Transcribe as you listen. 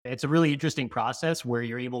it's a really interesting process where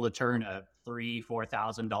you're able to turn a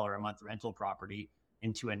 $3,000-$4,000 a month rental property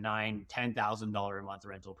into a $9,000-$10,000 a month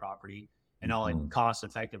rental property. And all it costs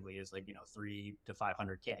effectively is like, $300,000 to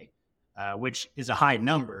 $500K, which is a high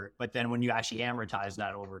number. But then when you actually amortize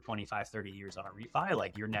that over 25, 30 years on a refi,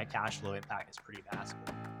 like your net cash flow impact is pretty massive.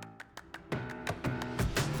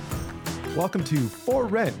 Welcome to For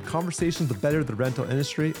Rent, conversations to better the rental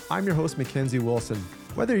industry. I'm your host, MacKenzie Wilson.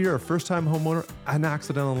 Whether you're a first-time homeowner, an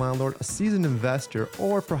accidental landlord, a seasoned investor,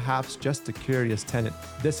 or perhaps just a curious tenant,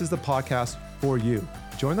 this is the podcast for you.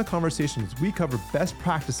 Join the conversation as we cover best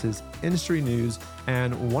practices, industry news,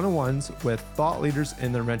 and one-on-ones with thought leaders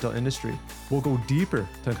in the rental industry. We'll go deeper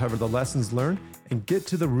to uncover the lessons learned and get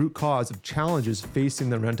to the root cause of challenges facing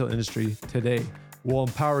the rental industry today. We'll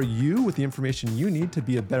empower you with the information you need to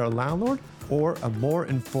be a better landlord or a more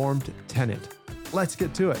informed tenant. Let's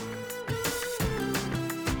get to it.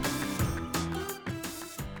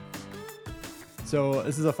 So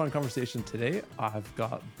this is a fun conversation today. I've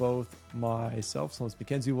got both myself, so it's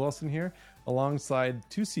MacKenzie Wilson here, alongside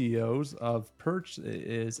two CEOs of Perch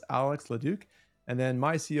is Alex Leduc, and then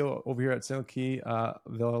my CEO over here at Silky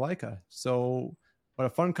Viler. So what a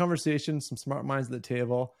fun conversation, some smart minds at the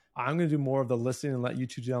table. I'm going to do more of the listening and let you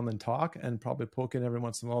two gentlemen talk and probably poke in every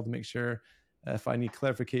once in a while to make sure if I need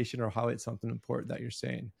clarification or highlight something important that you're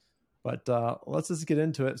saying. But let's just get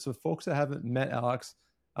into it. So folks that haven't met Alex,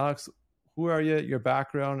 who are you, your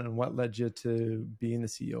background, and what led you to being the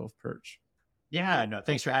CEO of Perch? Yeah, no,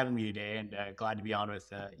 thanks for having me today, and glad to be on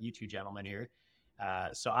with you two gentlemen here.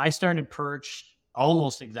 So I started Perch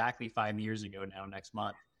almost exactly 5 years ago now, next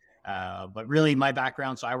month. But really my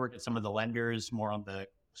background, so I worked at some of the lenders, more on the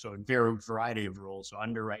variety of roles. So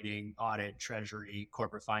underwriting, audit, treasury,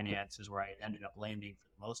 corporate finance is where I ended up landing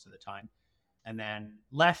for most of the time. And then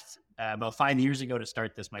left about 5 years ago to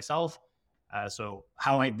start this myself. So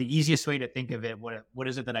the easiest way to think of it, what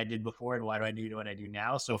is it that I did before and why do I do what I do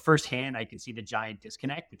now? So firsthand, I can see the giant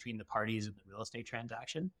disconnect between the parties in the real estate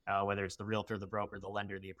transaction, whether it's the realtor, the broker, the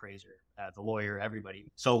lender, the appraiser, the lawyer,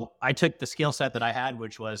 everybody. So I took the skill set that I had,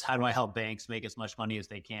 which was how do I help banks make as much money as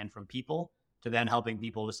they can from people, to then helping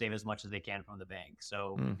people to save as much as they can from the bank.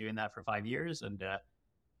 So been doing that for 5 years and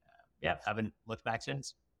haven't looked back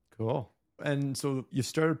since. Cool. And so you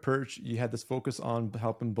started Perch, you had this focus on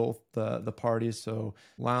helping both the parties. So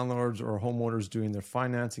landlords or homeowners doing their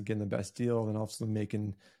financing, getting the best deal, and also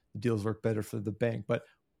making the deals work better for the bank. But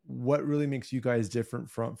what really makes you guys different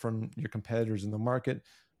from your competitors in the market,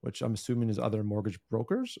 which I'm assuming is other mortgage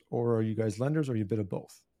brokers, or are you guys lenders, or are you a bit of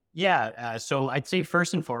both? Yeah. So I'd say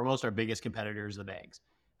first and foremost, our biggest competitors are the banks.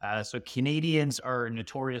 So Canadians are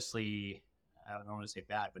notoriously, I don't want to say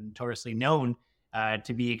bad, but notoriously known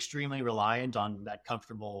to be extremely reliant on that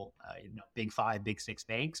comfortable, big five, big six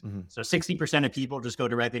banks. Mm-hmm. So 60% of people just go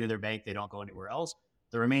directly to their bank. They don't go anywhere else.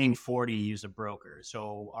 The remaining 40 use a broker.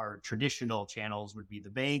 So our traditional channels would be the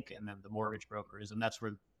bank and then the mortgage brokers. And that's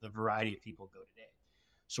where the variety of people go today.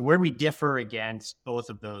 So where we differ against both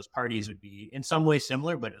of those parties would be in some ways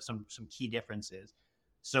similar, but some key differences.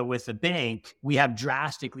 So with the bank, we have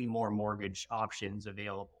drastically more mortgage options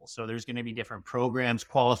available. So there's going to be different programs,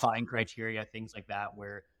 qualifying criteria, things like that,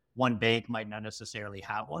 where one bank might not necessarily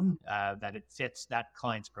have one that it fits that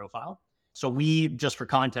client's profile. So we, just for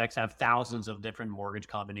context, have thousands of different mortgage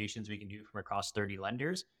combinations we can do from across 30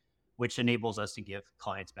 lenders, which enables us to give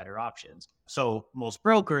clients better options. So most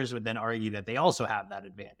brokers would then argue that they also have that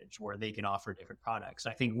advantage where they can offer different products.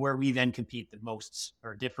 I think where we then compete the most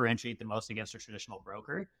or differentiate the most against a traditional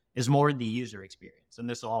broker is more the user experience. And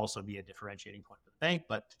this will also be a differentiating point for the bank,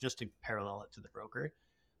 but just to parallel it to the broker.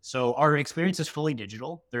 So our experience is fully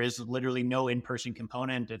digital. There is literally no in-person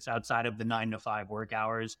component. It's outside of the 9 to 5 work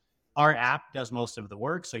hours. Our app does most of the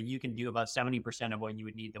work, so you can do about 70% of what you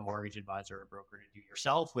would need the mortgage advisor or broker to do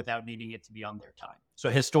yourself without needing it to be on their time. So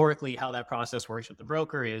historically, how that process works with the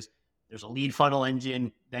broker is there's a lead funnel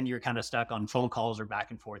engine, then you're kind of stuck on phone calls or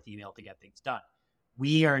back and forth email to get things done.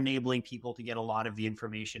 We are enabling people to get a lot of the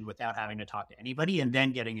information without having to talk to anybody and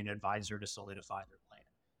then getting an advisor to solidify their plan.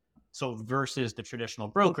 So versus the traditional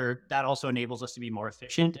broker, that also enables us to be more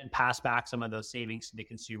efficient and pass back some of those savings to the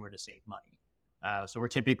consumer to save money. So we're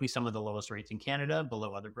typically some of the lowest rates in Canada,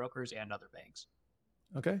 below other brokers and other banks.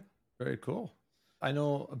 Okay, very cool. I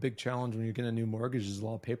know a big challenge when you're getting a new mortgage is a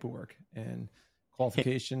lot of paperwork and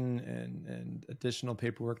qualification and additional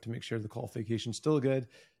paperwork to make sure the qualification is still good.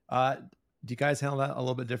 Do you guys handle that a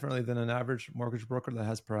little bit differently than an average mortgage broker that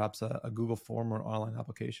has perhaps a Google form or online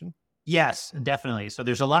application? Yes, definitely. So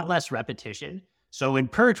there's a lot less repetition. So in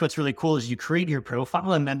Perch, what's really cool is you create your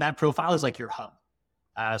profile and then that profile is like your hub.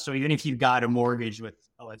 So even if you've got a mortgage with,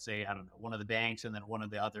 let's say, I don't know, one of the banks and then one of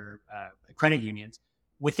the other credit unions,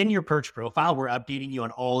 within your Perch profile, we're updating you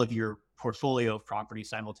on all of your portfolio of properties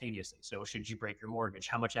simultaneously. So should you break your mortgage,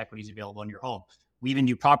 how much equity is available in your home? We even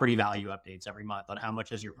do property value updates every month on how much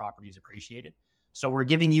has your properties appreciated. So we're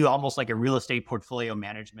giving you almost like a real estate portfolio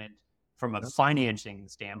management from a financing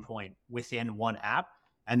standpoint within one app.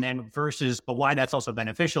 And then but why that's also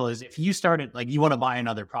beneficial is if you started, like you want to buy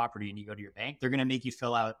another property and you go to your bank, they're going to make you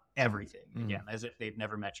fill out everything again, as if they've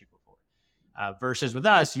never met you before. Versus with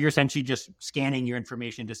us, you're essentially just scanning your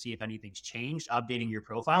information to see if anything's changed, updating your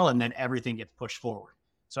profile, and then everything gets pushed forward.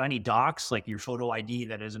 So any docs, like your photo ID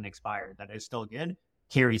that isn't expired, that is still good,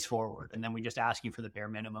 carries forward. And then we just ask you for the bare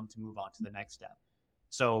minimum to move on to the next step.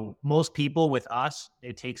 So most people with us,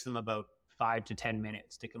 it takes them about 5 to 10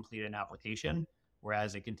 minutes to complete an application,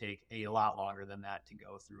 whereas it can take a lot longer than that to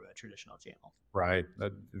go through a traditional channel. Right.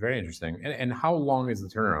 That's very interesting. And how long is the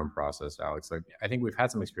turnaround process, Alex? Like, I think we've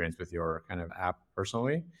had some experience with your kind of app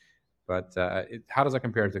personally, but how does that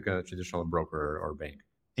compare to a traditional broker or bank?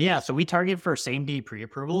 Yeah, so we target for same day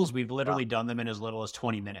pre-approvals. We've literally done them in as little as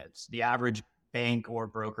 20 minutes. The average bank or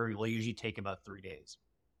broker will usually take about 3 days.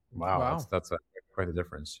 Wow. That's quite a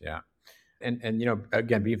difference. Yeah. And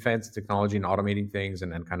again, being fans of technology and automating things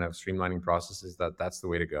and kind of streamlining processes, that's the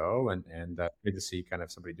way to go. And good to see kind of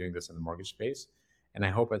somebody doing this in the mortgage space. And I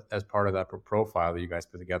hope as part of that profile that you guys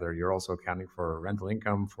put together, you're also accounting for rental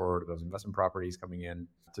income for those investment properties coming in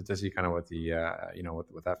to see kind of what the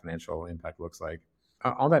what that financial impact looks like.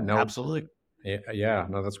 On that note, absolutely. Yeah,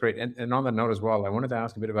 no, that's great. And on that note as well, I wanted to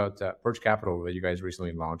ask a bit about Perch Capital that you guys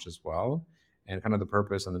recently launched as well, and kind of the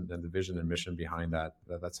purpose and the vision and mission behind that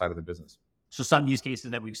side of the business. So some use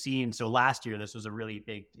cases that we've seen. So last year, this was a really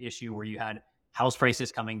big issue where you had house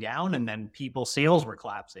prices coming down and then people's sales were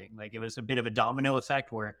collapsing. Like it was a bit of a domino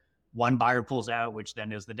effect where one buyer pulls out, which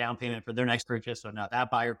then is the down payment for their next purchase. So now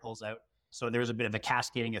that buyer pulls out. So there's a bit of a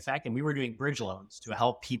cascading effect. And we were doing bridge loans to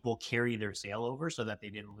help people carry their sale over so that they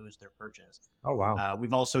didn't lose their purchase. Oh, wow.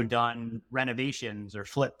 We've also done renovations or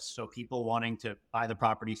flips. So people wanting to buy the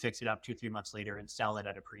property, fix it up 2-3 months later and sell it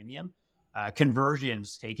at a premium.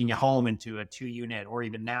 Conversions, taking a home into a 2-unit, or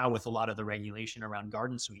even now with a lot of the regulation around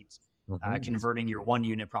garden suites, converting your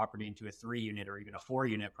 1-unit property into a 3-unit or even a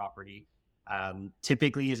 4-unit property,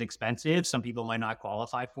 typically is expensive. Some people might not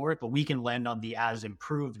qualify for it, but we can lend on the as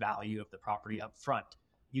improved value of the property up front.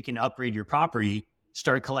 You can upgrade your property,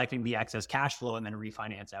 start collecting the excess cash flow, and then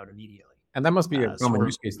refinance out immediately. And that must be a common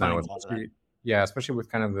use case now. Yeah, especially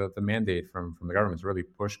with kind of the mandate from the government to really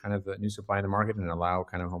push kind of the new supply in the market and allow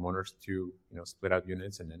kind of homeowners to split out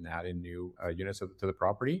units and then add in new units to the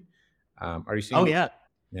property. Are you seeing? Oh yeah,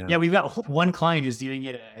 we've got one client who's doing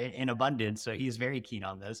it in abundance, so he's very keen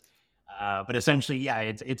on this. But essentially, yeah,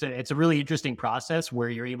 it's a really interesting process where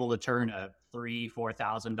you're able to turn a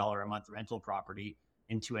 $3,000-$4,000 a month rental property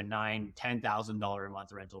into a $9,000-$10,000 a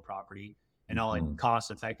month rental property, and all it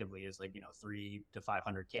costs effectively is like $300,000 to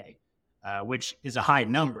 $500,000. Which is a high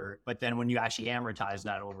number, but then when you actually amortize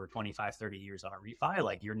that over 25-30 years on a refi,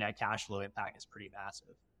 like your net cash flow impact is pretty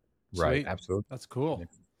massive. Right. Absolutely. That's cool.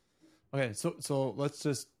 Yeah. Okay. So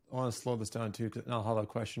I want to slow this down too, because I'll have a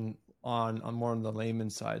question on more on the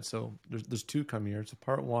layman side. So there's two coming here. So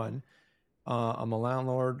part one, I'm a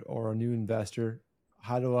landlord or a new investor.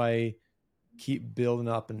 How do I keep building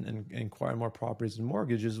up and acquire more properties and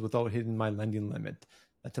mortgages without hitting my lending limit?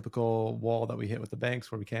 A typical wall that we hit with the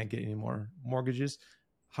banks where we can't get any more mortgages.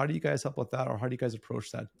 How do you guys help with that, or how do you guys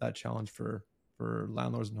approach that challenge for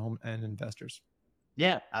landlords and investors?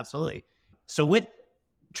 Yeah, absolutely. So with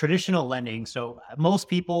traditional lending, so most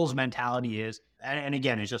people's mentality is, and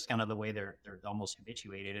again, it's just kind of the way they're almost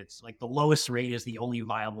habituated. It's like the lowest rate is the only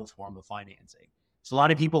viable form of financing. So a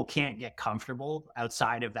lot of people can't get comfortable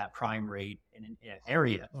outside of that prime rate in an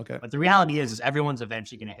area. Okay. But the reality is everyone's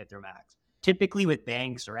eventually going to hit their max. Typically with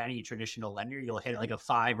banks or any traditional lender, you'll hit like a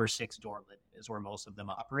 5 or 6 door limit is where most of them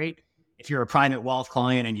operate. If you're a private wealth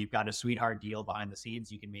client and you've got a sweetheart deal behind the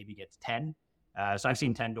scenes, you can maybe get to 10. So I've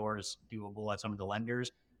seen 10 doors doable at some of the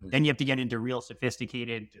lenders. Then you have to get into real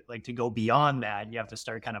sophisticated, like to go beyond that, you have to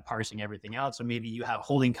start kind of parsing everything out. So maybe you have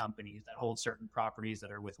holding companies that hold certain properties that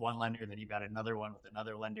are with one lender, then you've got another one with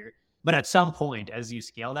another lender. But at some point, as you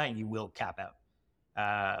scale that, you will cap out.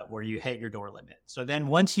 Where you hit your door limit. So then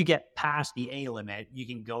once you get past the A limit, you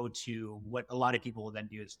can go to what a lot of people will then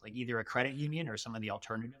do is like either a credit union or some of the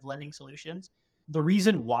alternative lending solutions. The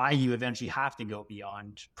reason why you eventually have to go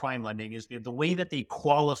beyond prime lending is the way that they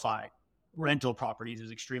qualify rental properties is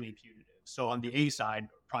extremely punitive. So on the A side,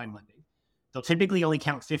 prime lending, they'll typically only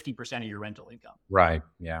count 50% of your rental income. Right.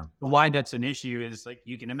 Yeah. Why that's an issue is like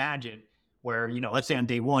you can imagine where, let's say on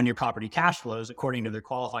day one, your property cash flows according to their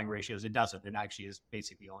qualifying ratios. It doesn't. It actually is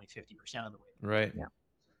basically only 50% of the way. Right.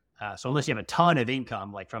 Yeah. So unless you have a ton of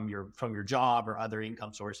income, like from your job or other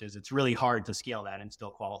income sources, it's really hard to scale that and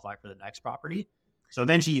still qualify for the next property. So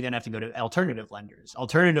eventually you then have to go to alternative lenders.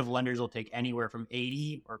 Alternative lenders will take anywhere from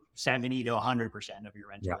 80 or 70 to 100% of your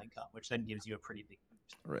rental income, which then gives you a pretty big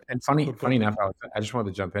boost. Right. And funny enough, I just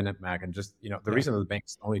wanted to jump in at Mac and just, the reason that the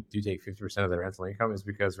banks only do take 50% of their rental income is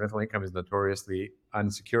because rental income is notoriously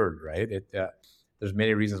unsecured, right? There's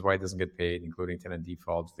many reasons why it doesn't get paid, including tenant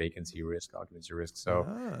default, vacancy risk, occupancy risk. So,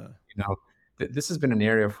 this has been an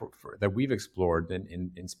area that we've explored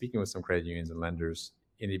in speaking with some credit unions and lenders,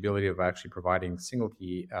 in the ability of actually providing single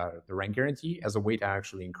key, the rent guarantee, as a way to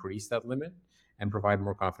actually increase that limit and provide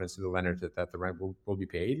more confidence to the lender that the rent will be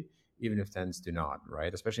paid, even if tenants do not,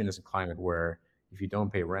 right? Especially in this climate where if you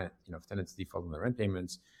don't pay rent, if tenants default on their rent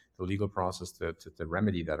payments, the legal process to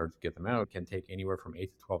remedy that or to get them out can take anywhere from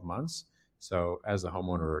 8 to 12 months. So as a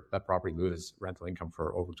homeowner, that property loses rental income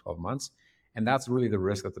for over 12 months. And that's really the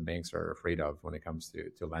risk that the banks are afraid of when it comes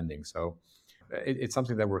to lending. So it's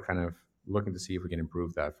something that we're kind of looking to see if we can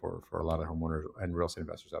improve that for a lot of homeowners and real estate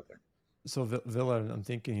investors out there. So Villa, I'm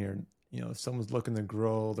thinking here, if someone's looking to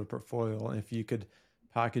grow their portfolio, and if you could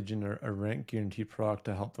package in a rent guarantee product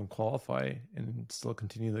to help them qualify and still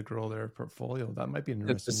continue to grow their portfolio, that might be an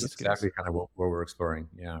interesting This is use case. exactly kind of what we're exploring.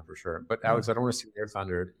 Yeah, for sure. But Alex, I don't want to steal your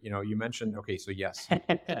thunder. You mentioned, okay, so yes.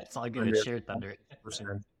 It's all good. Share thunder.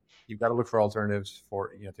 You've got to look for alternatives for,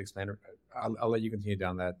 to expand. I'll let you continue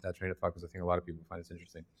down that train of thought because I think a lot of people find this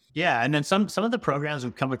interesting. Yeah. And then some of the programs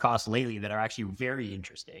we've come across lately that are actually very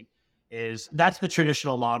interesting that's the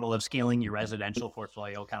traditional model of scaling your residential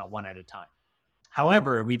portfolio kind of one at a time.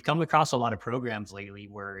 However, we've come across a lot of programs lately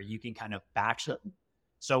where you can kind of batch them.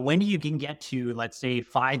 So when you can get to, let's say,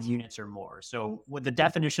 5 units or more. So what the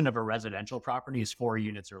definition of a residential property is 4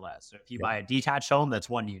 units or less. So if you buy a detached home, that's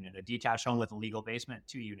 1 unit. A detached home with a legal basement,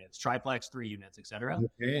 2 units. Triplex, 3 units, etc.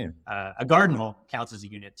 Okay. A garden home counts as a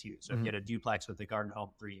unit too. So if you had a duplex with a garden home,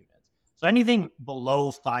 3 units. So anything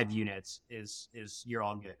below 5 units is you're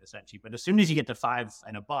all good essentially. But as soon as you get to 5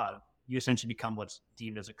 and above, you essentially become what's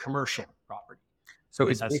deemed as a commercial property. So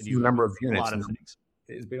it's based on the number of units. A lot of things.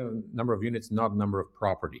 It's based on the number of units, not number of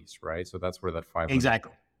properties, right? So that's where that 5.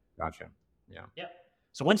 Exactly. Gotcha. Yeah.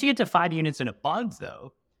 So once you get to 5 units and above,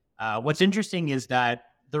 though, what's interesting is that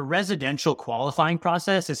the residential qualifying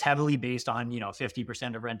process is heavily based on,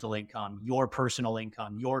 50% of rental income, your personal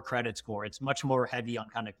income, your credit score. It's much more heavy on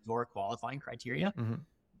kind of your qualifying criteria. Mm-hmm.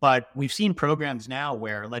 But we've seen programs now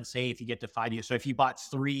where, let's say, if you get to 5 units, so if you bought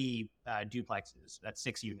 3 duplexes, that's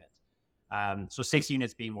 6 units. So 6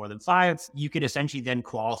 units being more than 5, you could essentially then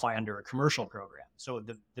qualify under a commercial program. So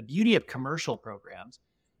the beauty of commercial programs,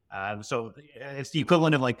 so it's the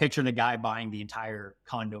equivalent of like picturing a guy buying the entire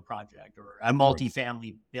condo project or a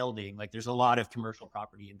multifamily building. Like there's a lot of commercial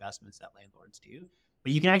property investments that landlords do,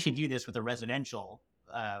 but you can actually do this with a residential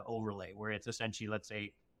overlay where it's essentially, let's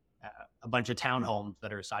say, a bunch of townhomes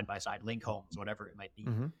that are side-by-side link homes, whatever it might be.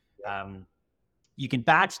 Mm-hmm. You can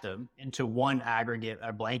batch them into one aggregate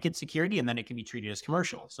or blanket security, and then it can be treated as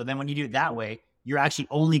commercial. So then when you do it that way, you're actually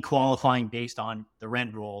only qualifying based on the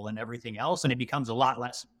rent roll and everything else, and it becomes a lot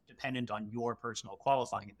less dependent on your personal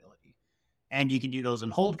qualifying ability. And you can do those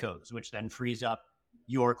in holdcos, which then frees up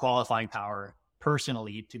your qualifying power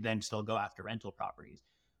personally to then still go after rental properties.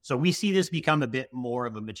 So we see this become a bit more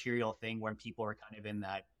of a material thing where people are kind of in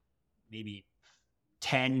that maybe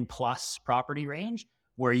 10 plus property range,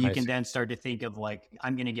 where you can then start to think of like,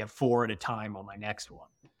 I'm going to get 4 at a time on my next one.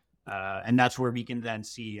 And that's where we can then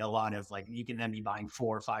see a lot of like, you can then be buying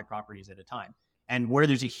 4 or 5 properties at a time. And where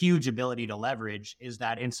there's a huge ability to leverage is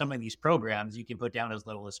that in some of these programs, you can put down as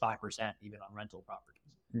little as 5% even on rental properties.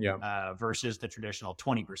 Yeah. Versus the traditional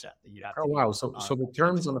 20% that you'd have. Oh, wow. So the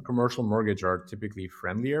terms on a commercial mortgage are typically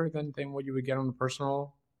friendlier than what you would get on a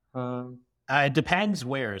personal. It depends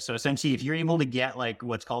where. So essentially, if you're able to get like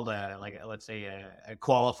what's called let's say a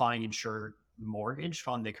qualifying insured mortgage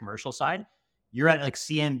on the commercial side, you're at like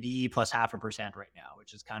CMB plus 0.5% right now,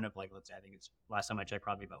 which is kind of like, let's say, I think it's last time I checked,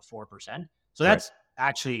 probably about 4%. So that's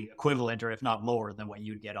actually equivalent, or if not lower than what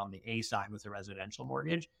you'd get on the A side with a residential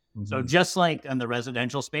mortgage. Mm-hmm. So just like in the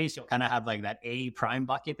residential space, you'll kind of have like that A prime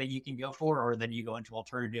bucket that you can go for, or then you go into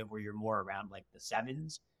alternative where you're more around like the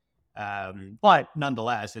 7s. But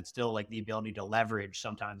nonetheless, it's still like the ability to leverage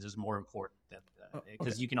sometimes is more important than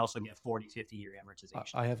because you can also get 40, 50-year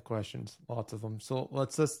amortization. I have questions, lots of them. So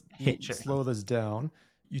let's just slow this down.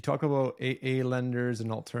 You talk about AA lenders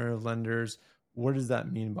and alternative lenders. What does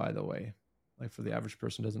that mean, by the way? Like for the average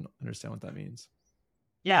person doesn't understand what that means.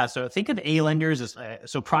 Yeah. So think of A lenders as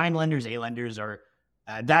so prime lenders, A lenders are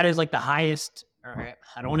that is like the highest. Or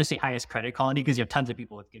I don't want to say highest credit quality because you have tons of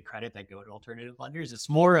people with good credit that go to alternative lenders. It's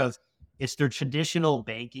more of it's their traditional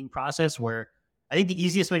banking process where I think the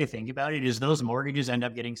easiest way to think about it is those mortgages end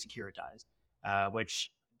up getting securitized,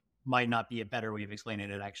 which might not be a better way of explaining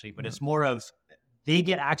it actually, but it's more of they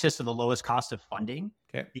get access to the lowest cost of funding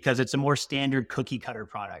Okay. because it's a more standard cookie cutter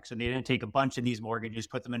product. So they didn't take a bunch of these mortgages,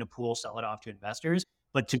 put them in a pool, sell it off to investors.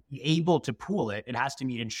 But to be able to pool it, it has to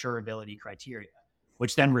meet insurability criteria,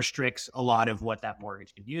 which then restricts a lot of what that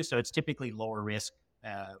mortgage can do. So it's typically lower risk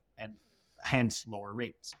and hence lower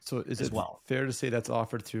rates. So is it well fair to say that's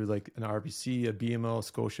offered through like an RBC, a BMO,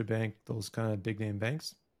 Scotiabank, those kind of big name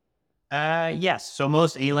banks? Yes. So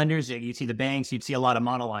most A lenders, you see the banks, you'd see a lot of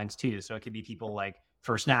monolines too. So it could be people like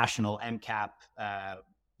First National, MCAP,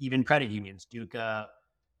 even credit unions, Duca,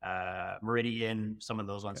 Meridian, some of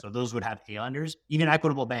those ones. Okay. So those would have A lenders. Even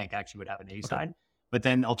Equitable Bank actually would have an A side. But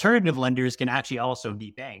then alternative lenders can actually also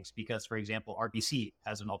be banks because, for example, RBC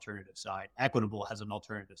has an alternative side. Equitable has an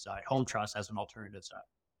alternative side. Home Trust has an alternative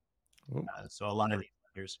side. So a lot of these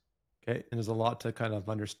lenders. Okay. And there's a lot to kind of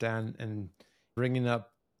understand, and bringing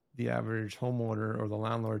up the average homeowner or the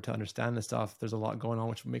landlord to understand this stuff. There's a lot going on,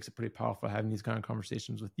 which makes it pretty powerful having these kind of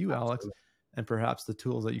conversations with you, Alex, and perhaps the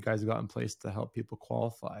tools that you guys have got in place to help people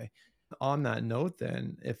qualify. On that note,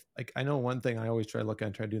 then, if like I know one thing I always try to look at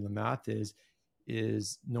and try to do the math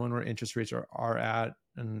is knowing where interest rates are at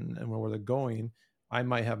and where they're going. I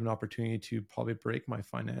might have an opportunity to probably break my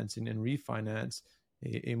financing and refinance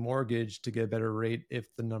a mortgage to get a better rate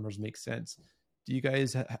if the numbers make sense. Do you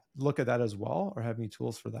guys look at that as well, or have any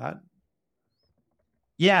tools for that?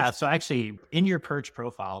 Yeah. So actually in your Perch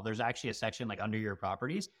profile, there's actually a section like under your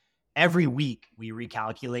properties. Every week we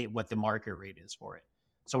recalculate what the market rate is for it.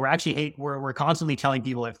 So we're constantly telling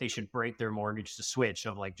people if they should break their mortgage to switch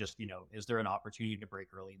of like, just, is there an opportunity to break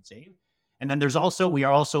early and save? And then we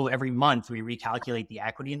are also every month we recalculate the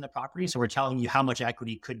equity in the property. So we're telling you how much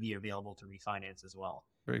equity could be available to refinance as well.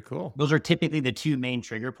 Very cool. Those are typically the two main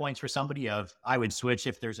trigger points for somebody of I would switch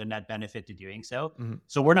if there's a net benefit to doing so. Mm-hmm.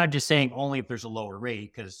 So we're not just saying only if there's a lower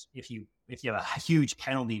rate, because if you have a huge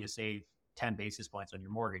penalty to save 10 basis points on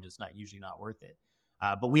your mortgage, it's usually not worth it.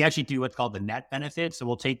 But we actually do what's called the net benefit. So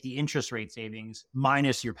we'll take the interest rate savings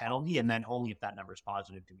minus your penalty, and then only if that number is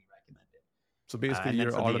positive do we recommend it. So basically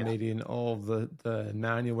you're automating all of the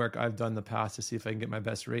manual work I've done in the past to see if I can get my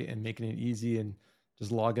best rate and making it easy and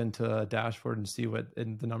just log into a dashboard and see what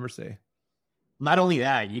the numbers say. Not only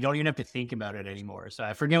that, you don't even have to think about it anymore. So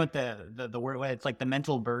I forget what the word, it's like the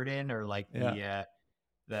mental burden or like the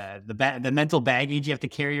mental baggage you have to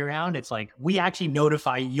carry around. It's like we actually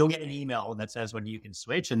notify you. You'll get an email that says when you can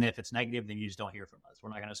switch, and if it's negative, then you just don't hear from us.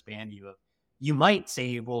 We're not going to spam you. You might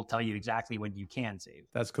save. We'll tell you exactly when you can save.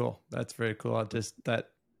 That's cool. That's very cool. That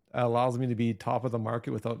allows me to be top of the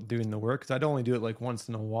market without doing the work, because I'd only do it like once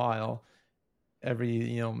in a while,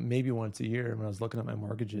 every maybe once a year when I was looking at my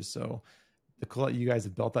mortgages. So you guys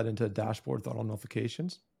have built that into a dashboard with auto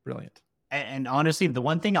notifications. Brilliant. And honestly, the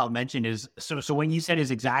one thing I'll mention is, so when you said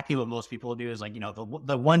is exactly what most people do is like,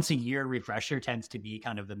 the once a year refresher tends to be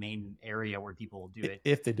kind of the main area where people will do it.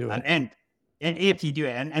 If they do it. And if you do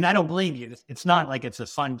it, and I don't blame you, it's not like it's a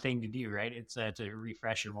fun thing to do, right? It's to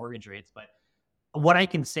refresh your mortgage rates. But what I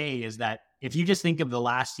can say is that if you just think of the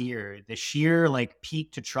last year, the sheer like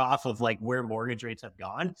peak to trough of like where mortgage rates have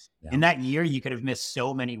gone in that year, you could have missed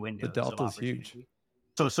so many windows. The delta is huge.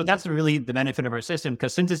 So that's really the benefit of our system,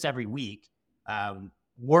 because since it's every week,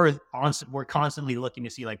 we're constantly looking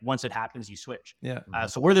to see like once it happens, you switch. Yeah.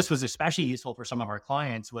 So where this was especially useful for some of our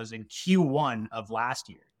clients was in Q1 of last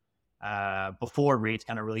year. Before rates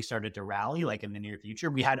kind of really started to rally, like in the near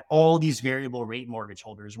future, we had all these variable rate mortgage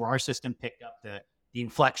holders where our system picked up the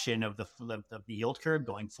inflection of the yield curve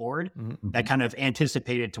going forward, that kind of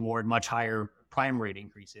anticipated toward much higher prime rate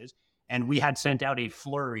increases. And we had sent out a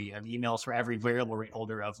flurry of emails for every variable rate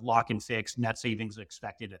holder of lock and fix net savings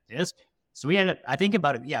expected at this. So we had, I think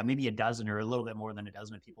about it, maybe a dozen or a little bit more than a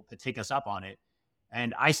dozen of people to take us up on it.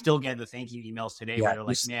 And I stistill get the thank you emails today where they're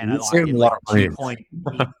like, man, I locked in like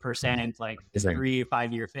 2.8%, like 3 or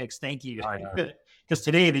 5 year fix. Thank you. Because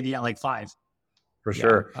today they'd be at like 5. For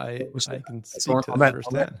sure. I can speak to that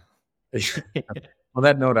firsthand. On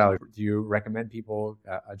that note, Alex, do you recommend people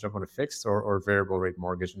jump on a fixed or variable rate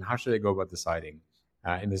mortgage, and how should they go about deciding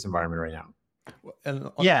in this environment right now? And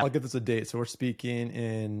I'll give this a date. So we're speaking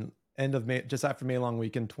in end of May, just after May long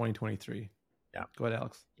weekend, 2023. Yeah. Go ahead,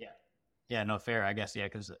 Alex. Yeah, no, fair, I guess. Yeah,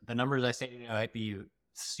 because the numbers I say might be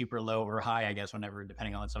super low or high, I guess,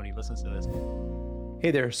 depending on when somebody listens to this. Hey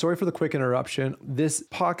there, sorry for the quick interruption. This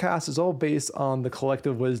podcast is all based on the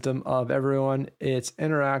collective wisdom of everyone. It's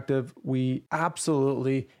interactive. We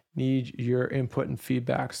absolutely need your input and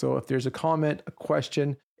feedback. So if there's a comment, a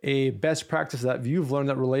question, a best practice that you've learned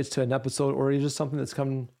that relates to an episode, or just something that's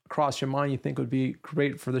come across your mind you think would be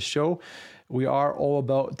great for the show, we are all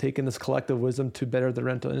about taking this collective wisdom to better the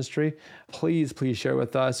rental industry. Please share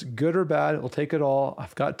with us, good or bad. We'll take it all.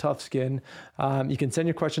 I've got tough skin. You can send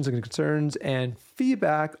your questions and concerns and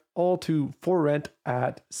feedback all to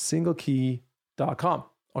forrent@singleKey.com.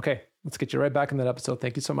 Okay, let's get you right back in that episode.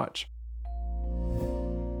 Thank you so much.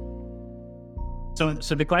 So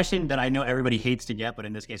the question that I know everybody hates to get, but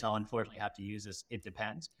in this case, I'll unfortunately have to use is, it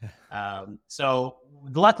depends. So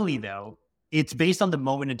luckily though, it's based on the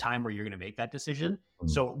moment in time where you're going to make that decision.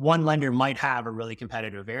 So one lender might have a really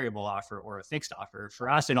competitive variable offer or a fixed offer. For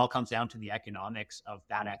us, it all comes down to the economics of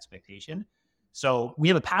that expectation. So we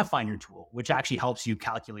have a Pathfinder tool, which actually helps you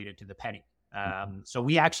calculate it to the penny. So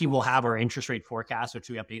we actually will have our interest rate forecast, which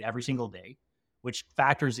we update every single day, which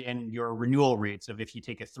factors in your renewal rates of if you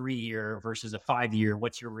take a 3-year versus a 5-year,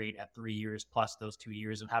 what's your rate at 3 years plus those 2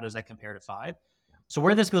 years, and how does that compare to 5? So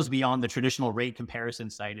where this goes beyond the traditional rate comparison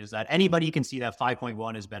site is that anybody can see that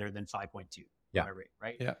 5.1 is better than 5.2 rate,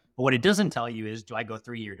 right? Yeah. But what it doesn't tell you is, do I go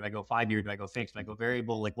 3-year? Do I go 5-year? Do I go fixed? Do I go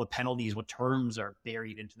variable? Like what penalties, what terms are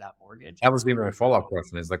buried into that mortgage? That was even my follow-up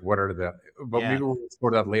question is like, what are the, but Yeah. maybe we'll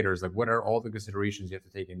explore that later. Is like, what are all the considerations you have to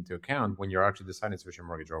take into account when you're actually deciding to switch your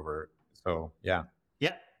mortgage over? So, yeah.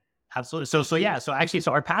 Yeah, absolutely.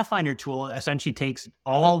 So our Pathfinder tool essentially takes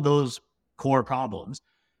all those core problems.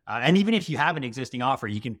 And even if you have an existing offer,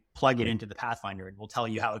 you can plug it into the Pathfinder and we'll tell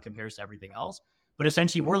you how it compares to everything else. But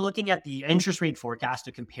essentially, we're looking at the interest rate forecast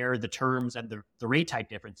to compare the terms and the rate type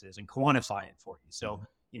differences and quantify it for you. So,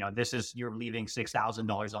 you're leaving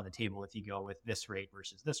 $6,000 on the table if you go with this rate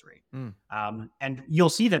versus this rate. And you'll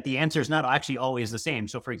see that the answer is not actually always the same.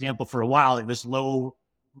 So for example, for a while, it was low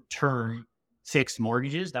term fixed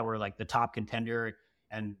mortgages that were like the top contender.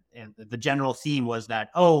 And the general theme was that,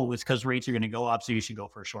 it's because rates are going to go up, so you should go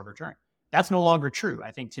for a shorter term. That's no longer true.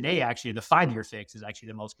 I think today, actually, the 5-year fix is actually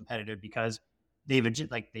the most competitive because they've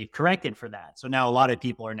corrected for that. So now a lot of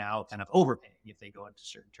people are now kind of overpaying if they go into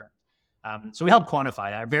certain terms. So we help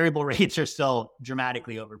quantify that. Variable rates are still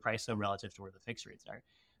dramatically overpriced, though, relative to where the fixed rates are.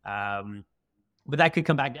 But that could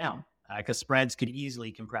come back down because spreads could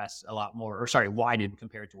easily compress a lot more, widen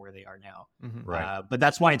compared to where they are now. Right. But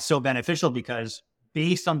that's why it's so beneficial, because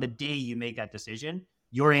based on the day you make that decision,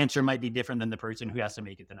 your answer might be different than the person who has to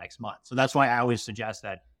make it the next month. So that's why I always suggest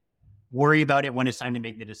that worry about it when it's time to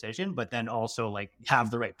make the decision, but then also have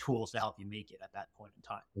the right tools to help you make it at that point in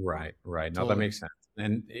time. Right. No, that makes sense.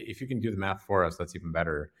 And if you can do the math for us, that's even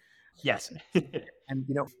better. Yes. And,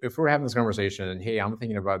 if we're having this conversation and, hey, I'm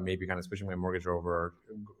thinking about maybe kind of switching my mortgage over,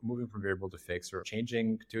 moving from variable to fixed, or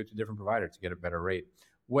changing to a different provider to get a better rate,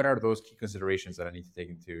 what are those key considerations that I need to take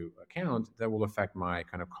into account that will affect my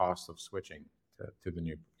kind of cost of switching to the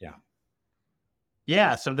new? Yeah.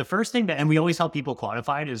 Yeah. So the first thing and we always help people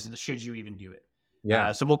quantify it is, should you even do it?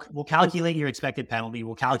 Yeah. So we'll calculate your expected penalty.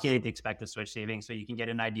 We'll calculate the expected switch savings so you can get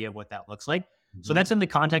an idea of what that looks like. So that's in the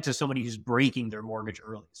context of somebody who's breaking their mortgage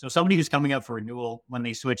early. So somebody who's coming up for renewal, when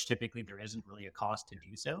they switch, typically there isn't really a cost to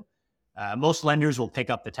do so. Most lenders will pick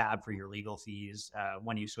up the tab for your legal fees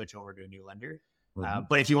when you switch over to a new lender.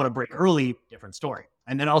 But if you want to break early, different story.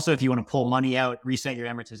 And then also if you want to pull money out, reset your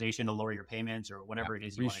amortization to lower your payments or whatever it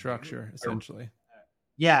is you restructure, want to do. essentially.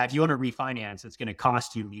 If you want to refinance, it's going to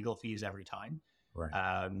cost you legal fees every time.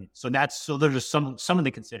 Right. So those are some of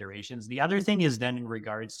the considerations. The other thing is then in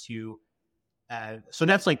regards to, so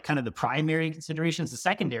that's kind of the primary considerations. The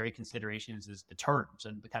secondary considerations is the terms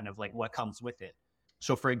and the kind of what comes with it.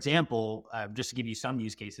 So for example, just to give you some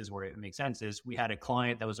use cases where it makes sense, is we had a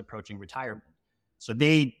client that was approaching retirement. So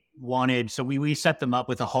we set them up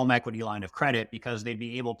with a home equity line of credit because they'd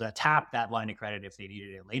be able to tap that line of credit if they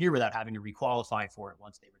needed it later without having to requalify for it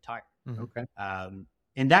once they retire. Okay.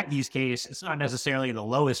 In that use case, it's not necessarily the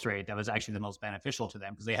lowest rate that was actually the most beneficial to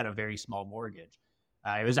them because they had a very small mortgage.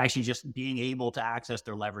 It was actually just being able to access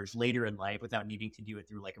their leverage later in life without needing to do it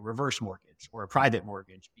through a reverse mortgage or a private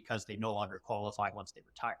mortgage because they no longer qualify once they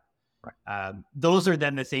retire. Right. Those are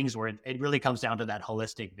then the things where it really comes down to that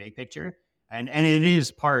holistic big picture. And it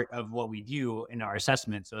is part of what we do in our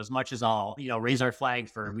assessment. So as much as I'll, raise our flag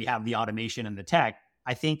for we have the automation and the tech,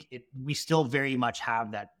 I think we still very much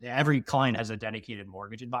have that. Every client has a dedicated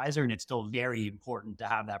mortgage advisor, and it's still very important to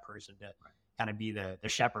have that person to kind of be the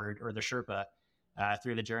shepherd or the Sherpa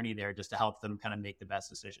through the journey there, just to help them kind of make the best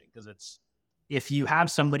decision. Because if you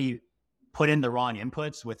have somebody put in the wrong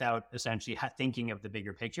inputs without essentially thinking of the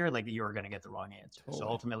bigger picture, like you're going to get the wrong answer. Totally. So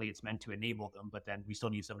ultimately it's meant to enable them, but then we still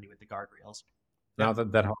need somebody with the guardrails. Now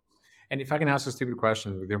that helps. And if I can ask a stupid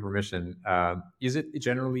question with your permission, is it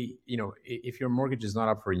generally, if your mortgage is not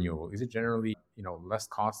up for renewal, is it generally, less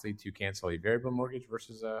costly to cancel a variable mortgage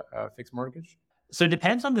versus a fixed mortgage? So it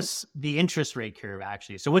depends on the interest rate curve,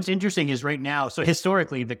 actually. So what's interesting is right now, so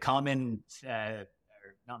historically, the common, or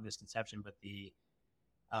not misconception, but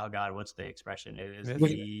oh God, what's the expression? It is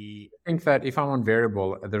I think that if I'm on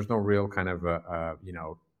variable, there's no real kind of,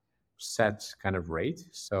 set kind of rate.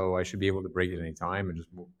 So I should be able to break it any time and just,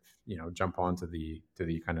 jump on to the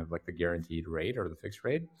kind of like the guaranteed rate or the fixed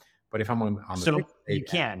rate. But if I'm on the so fixed rate, you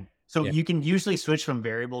can. So you can usually switch from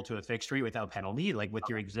variable to a fixed rate without penalty, like with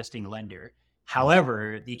your existing lender.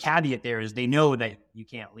 However, the caveat there is they know that you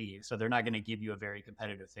can't leave. So they're not going to give you a very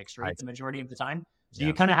competitive fixed rate the majority of the time. So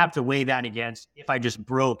you kind of have to weigh that against, if I just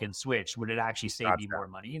broke and switched, would it actually save me more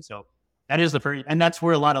money? And so that is and that's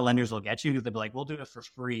where a lot of lenders will get you, because they'll be like, we'll do it for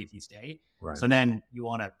free if you stay. Right. So then you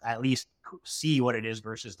want to at least see what it is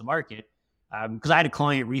versus the market. Because I had a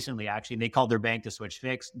client recently, actually, they called their bank to switch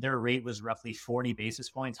fixed. Their rate was roughly 40 basis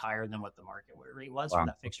points higher than what the market rate was for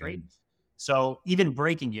that fixed rate. So even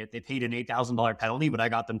breaking it, they paid an $8,000 penalty, but I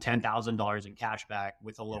got them $10,000 in cash back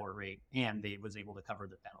with a lower rate, and they was able to cover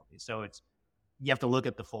the penalty. So you have to look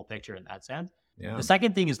at the full picture in that sense. Yeah. The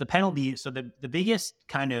second thing is the penalty. So the biggest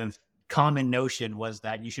kind of common notion was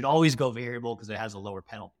that you should always go variable because it has a lower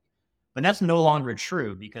penalty. But that's no longer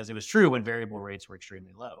true, because it was true when variable rates were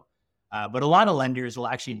extremely low. But a lot of lenders will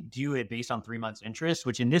actually do it based on 3 months interest,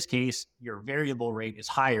 which in this case, your variable rate is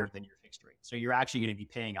higher than your fixed rate. So you're actually going to be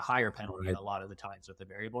paying a higher penalty a lot of the times with the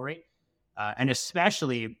variable rate. And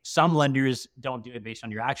especially some lenders don't do it based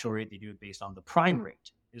on your actual rate. They do it based on the prime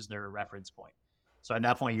rate is their reference point. So at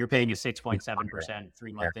that point, you're paying a 6.7%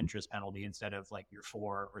 3-month interest penalty instead of like your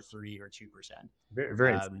 4 or 3 or 2%.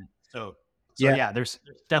 Very So yeah, there's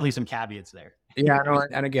definitely some caveats there. Yeah, no,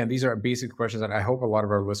 and again, these are basic questions that I hope a lot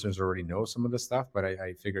of our listeners already know some of this stuff, but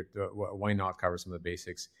I figured why not cover some of the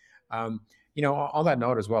basics. On that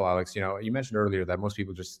note as well, Alex, you mentioned earlier that most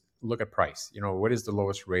people just look at price. What is the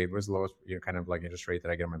lowest rate? What is the lowest kind of like interest rate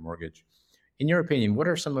that I get on my mortgage? In your opinion, what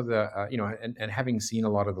are some of the, and having seen a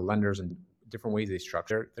lot of the lenders and different ways they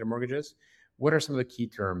structure their mortgages, what are some of the key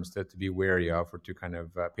terms to be wary of or to kind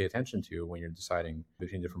of pay attention to when you're deciding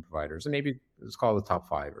between different providers? And maybe let's call it the top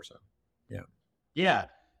 5 or so. Yeah.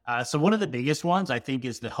 So one of the biggest ones, I think,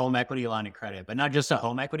 is the home equity line of credit, but not just a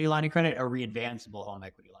home equity line of credit, a readvanceable home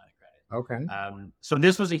equity line of credit. Okay. So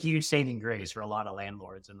this was a huge saving grace for a lot of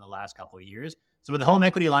landlords in the last couple of years. So with the home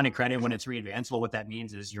equity line of credit, when it's readvanceable, what that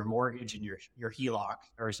means is your mortgage and your HELOC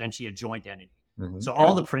are essentially a joint entity. Mm-hmm. So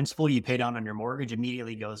all the principal you pay down on your mortgage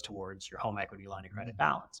immediately goes towards your home equity line of credit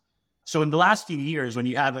balance. So in the last few years, when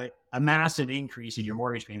you have a massive increase in your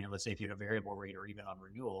mortgage payment, let's say if you had a variable rate or even on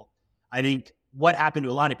renewal, I think what happened to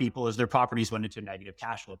a lot of people is their properties went into a negative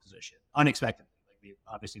cash flow position unexpectedly. Like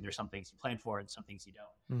obviously, there's some things you plan for and some things you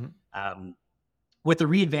don't. Mm-hmm. With the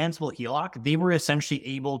readvanceable HELOC, they were essentially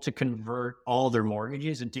able to convert all their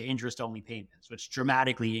mortgages into interest-only payments, which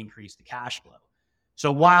dramatically increased the cash flow.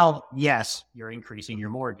 So while, yes, you're increasing your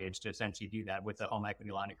mortgage to essentially do that with the home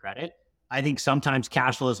equity line of credit, I think sometimes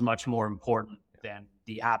cash flow is much more important than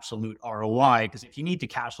the absolute ROI, because if you need to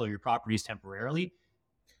cash flow your properties temporarily,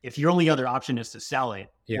 if your only other option is to sell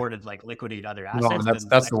it or to like liquidate other assets,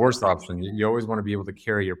 that's the worst option. You always want to be able to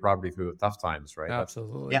carry your property through the tough times, right?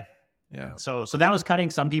 Absolutely. Yeah. So that was cutting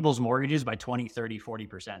some people's mortgages by 20, 30,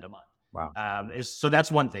 40% a month. Wow. So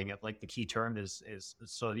that's one thing. Like the key term is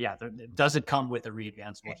so yeah. Does it come with a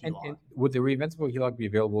readvanceable HELOC? And would the readvanceable HELOC be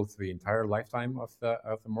available for the entire lifetime of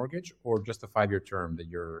the mortgage, or just a 5-year term that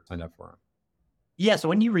you're signed up for? Yeah, so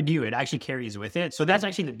when you renew, it actually carries with it. So that's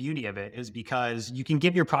actually the beauty of it, is because you can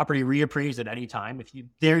give your property reappraised at any time. If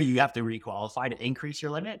you have to requalify to increase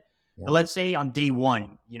your limit. Yeah. But let's say on day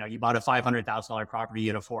one, you bought a $500,000 property, you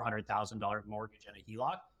had a $400,000 mortgage and a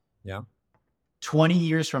HELOC. Yeah. 20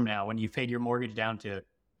 years from now, when you've paid your mortgage down to,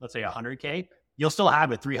 let's say, $100K, you'll still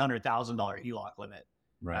have a $300,000 HELOC limit,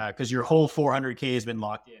 right? Because your whole $400K has been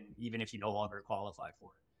locked in, even if you no longer qualify for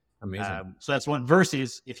it. Amazing. So that's one.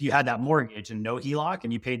 Versus if you had that mortgage and no HELOC,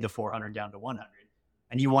 and you paid the 400 down to 100,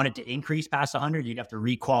 and you wanted to increase past 100, you'd have to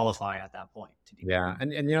requalify at that point.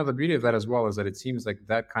 And the beauty of that as well is that it seems like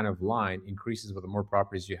that kind of line increases with the more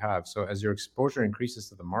properties you have. So as your exposure increases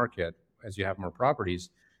to the market, as you have more properties,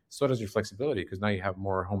 so does your flexibility, because now you have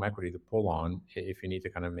more home equity to pull on if you need to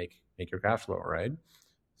kind of make your cash flow, right?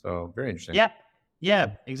 So very interesting.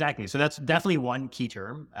 Yeah, exactly. So that's definitely one key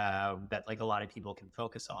term that like a lot of people can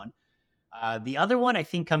focus on. The other one I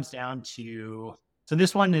think comes down to, so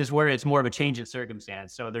this one is where it's more of a change in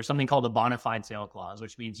circumstance. So there's something called a bona fide sale clause,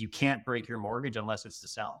 which means you can't break your mortgage unless it's to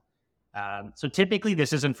sell. So typically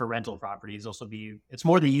this isn't for rental properties. It's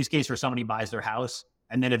more the use case where somebody buys their house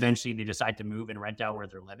and then eventually they decide to move and rent out where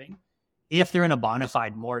they're living. If they're in a bona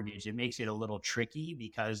fide mortgage, it makes it a little tricky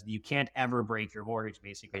because you can't ever break your mortgage,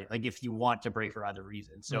 basically, like if you want to break for other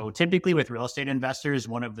reasons. So typically with real estate investors,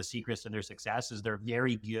 one of the secrets to their success is they're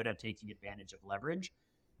very good at taking advantage of leverage.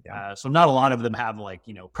 Yeah. So not a lot of them have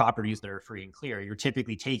properties that are free and clear. You're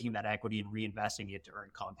typically taking that equity and reinvesting it to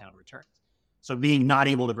earn compound returns. So being not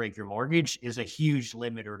able to break your mortgage is a huge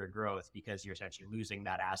limiter to growth because you're essentially losing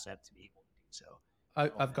that asset to be able to do so.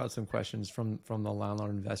 I've got some questions from the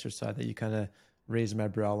landlord investor side that you kind of raised my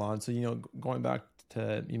brow on. So, going back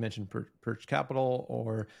to, you mentioned Perch Capital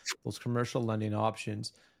or those commercial lending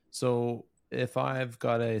options. So if I've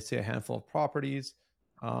got a handful of properties,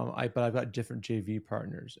 but I've got different JV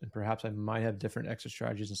partners and perhaps I might have different exit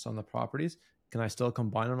strategies in some of the properties, can I still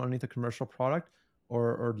combine them underneath the commercial product?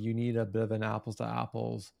 Or do you need a bit of an apples to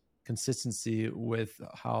apples consistency with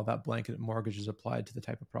how that blanket mortgage is applied to the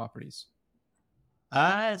type of properties?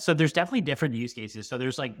 So there's definitely different use cases. So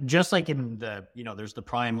there's just like in the, there's the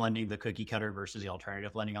prime lending, the cookie cutter versus the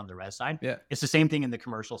alternative lending on the res side. Yeah. It's the same thing in the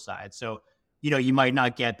commercial side. So, you might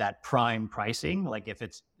not get that prime pricing, like if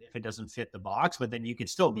it doesn't fit the box, but then you could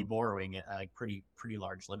still be borrowing at like pretty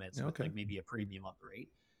large limits, with like maybe a premium on the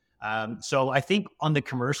rate. So I think on the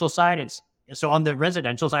commercial side, so on the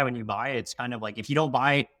residential side, when you buy, it's kind of like, if you don't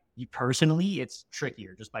buy you personally, it's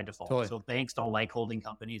trickier just by default. Totally. So banks don't like holding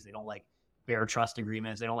companies. They don't like fair trust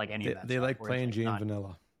agreements. They don't like any of that. They like plain Jane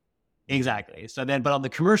vanilla. Exactly. So then, but on the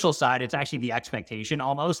commercial side, it's actually the expectation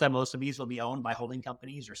almost that most of these will be owned by holding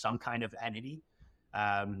companies or some kind of entity.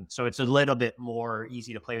 So it's a little bit more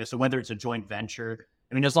easy to play with. So whether it's a joint venture,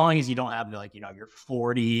 I mean, as long as you don't have your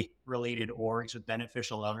 40 related orgs with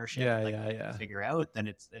beneficial ownership, to figure out, then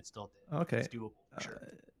it's still okay. It's doable for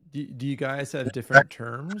sure. Do you guys have different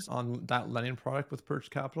terms on that lending product with Perch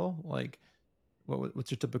Capital? Like,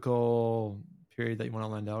 what's your typical period that you want to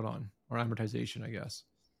lend out on, or amortization, I guess?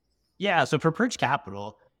 Yeah. So for Perch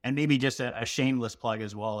Capital, and maybe just a shameless plug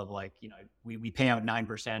as well of we pay out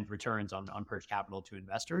 9% returns on Perch Capital to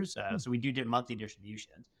investors. So we do monthly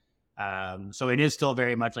distributions. So it is still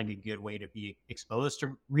very much like a good way to be exposed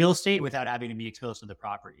to real estate without having to be exposed to the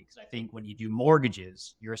property. Because I think when you do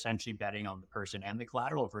mortgages, you're essentially betting on the person and the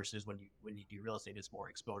collateral versus when you do real estate, it's more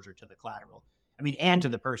exposure to the collateral. I mean, and to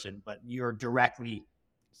the person, but you're directly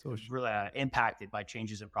impacted by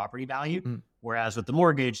changes in property value. Whereas with the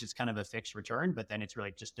mortgage, it's kind of a fixed return, but then it's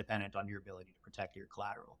really just dependent on your ability to protect your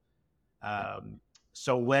collateral.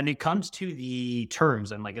 So when it comes to the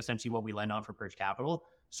terms and essentially what we lend on for Perch Capital,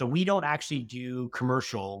 so we don't actually do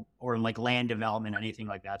commercial or land development, anything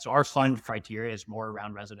like that. So our fund criteria is more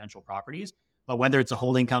around residential properties. But whether it's a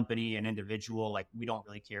holding company, an individual, we don't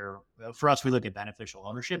really care. For us, we look at beneficial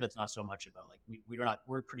ownership. It's not so much about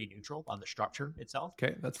we're pretty neutral on the structure itself.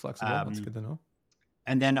 Okay, that's flexible. That's good to know.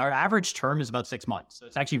 And then our average term is about 6 months. So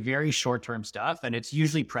it's actually very short-term stuff, and it's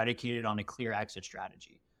usually predicated on a clear exit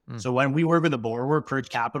strategy. So when we work with a borrower, Perch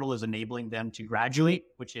Capital is enabling them to graduate,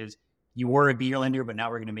 which is you were a B lender, but now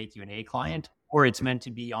we're going to make you an A client, or it's meant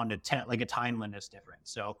to be on a timeliness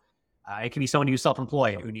difference. So it can be someone who's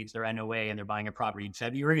self-employed who needs their NOA and they're buying a property in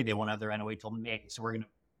February. They won't have their NOA till May. So we're going to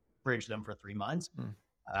bridge them for 3 months.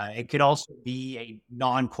 It could also be a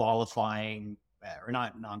non-qualifying or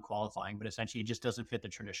not non-qualifying, but essentially it just doesn't fit the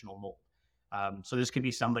traditional mold. So this could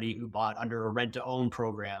be somebody who bought under a rent-to-own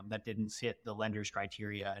program that didn't fit the lender's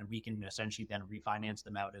criteria, and we can essentially then refinance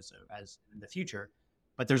them out as in the future.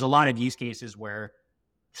 But there's a lot of use cases where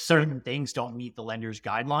certain things don't meet the lender's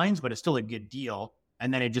guidelines, but it's still a good deal.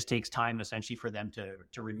 And then it just takes time essentially for them to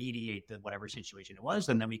remediate whatever situation it was,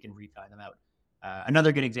 and then we can refi them out.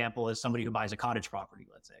 Another good example is somebody who buys a cottage property,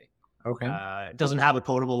 let's say. Okay. It doesn't have a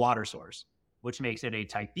potable water source, which makes it a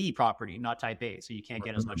type B property, not type A. So you can't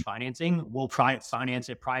get as much financing. We'll finance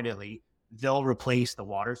it privately. They'll replace the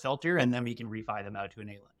water filter, and then we can refi them out to an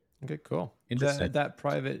A lender. Okay, cool. Interesting. That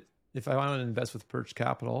private, if I want to invest with Perch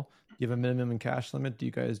Capital, do you have a minimum and cash limit? Do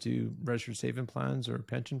you guys do registered saving plans or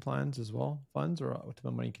pension plans as well, funds, or what type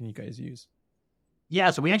of money can you guys use? Yeah,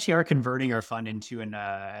 so we actually are converting our fund into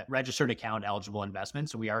a registered account eligible investment.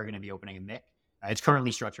 So we are going to be opening a MIC. It's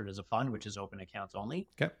currently structured as a fund, which is open accounts only.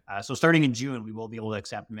 Okay. So starting in June, we will be able to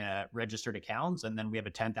accept registered accounts, and then we have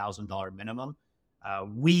a $10,000 minimum.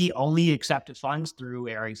 We only accept funds through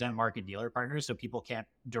our exempt market dealer partners, so people can't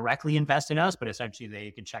directly invest in us, but essentially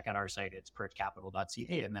they can check out our site. It's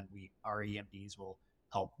perchcapital.ca, and then our EMDs will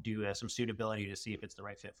help do some suitability to see if it's the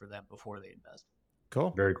right fit for them before they invest.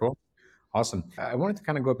 Cool. Very cool. Awesome. I wanted to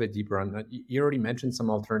kind of go a bit deeper on that. You already mentioned some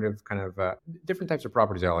alternative kind of different types of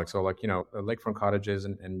properties, Alex. So like, lakefront cottages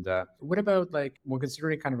and what about like when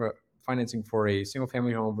considering kind of a financing for a single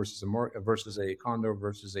family home versus versus a condo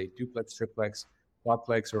versus a duplex, triplex,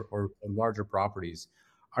 quadplex, or larger properties?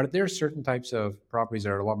 Are there certain types of properties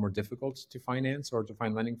that are a lot more difficult to finance or to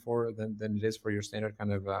find lending for than it is for your standard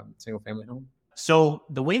kind of single family home? So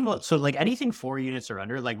the way, so like anything 4 units or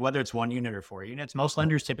under, like whether it's 1 unit or 4 units, most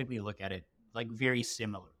lenders typically look at it like very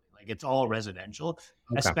similar. Like it's all residential,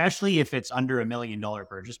 Okay. especially if it's under $1 million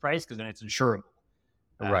purchase price, because then it's insurable.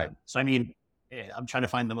 Right. So I mean, I'm trying to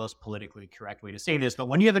find the most politically correct way to say this, but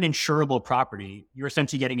when you have an insurable property, you're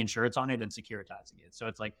essentially getting insurance on it and securitizing it. So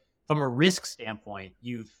it's like from a risk standpoint,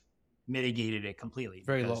 you've mitigated it completely.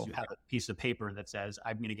 Very because low. You have a piece of paper that says,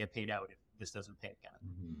 I'm going to get paid out if this doesn't pay.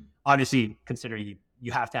 Mhm. Obviously, considering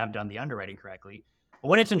you have to have done the underwriting correctly. But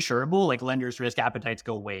when it's insurable, like lenders' risk appetites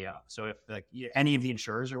go way up. So if like any of the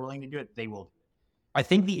insurers are willing to do it, they will do it. I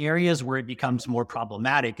think the areas where it becomes more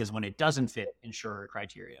problematic is when it doesn't fit insurer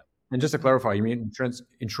criteria. And just to clarify, you mean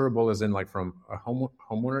insurable is in like from a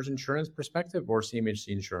homeowner's insurance perspective or CMHC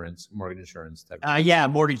insurance, mortgage insurance type? Yeah,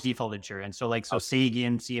 mortgage default insurance. So like,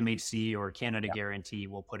 Sagan, CMHC, or Canada Guarantee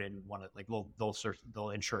will put in one of like,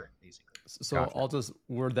 they'll insure it basically. So Gotcha. I'll just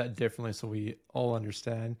word that differently so we all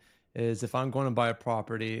understand. Is if I'm going to buy a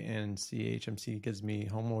property and CHMC gives me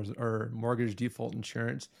homeowners or mortgage default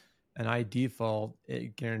insurance, and I default,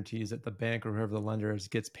 it guarantees that the bank or whoever the lender is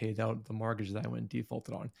gets paid out the mortgage that I went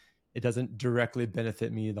defaulted on. It doesn't directly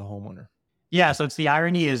benefit me, the homeowner. Yeah, so it's the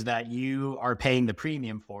irony is that you are paying the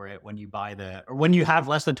premium for it when you or when you have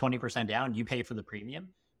less than 20% down, you pay for the premium,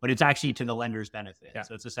 but it's actually to the lender's benefit. Yeah.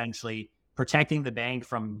 So it's essentially protecting the bank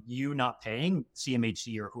from you not paying.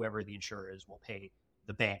 CMHC or whoever the insurer is will pay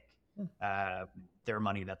the bank their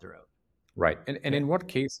money that they're owed. Right. And in what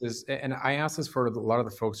cases, and I ask this for a lot of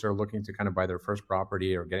the folks who are looking to kind of buy their first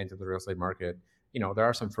property or get into the real estate market, there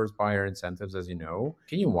are some first buyer incentives, as you know.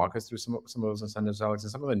 Can you walk us through some of those incentives, Alex,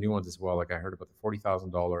 and some of the new ones as well? Like I heard about the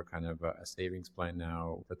 $40,000 kind of a savings plan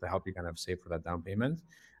now to help you kind of save for that down payment.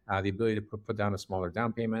 The ability to put down a smaller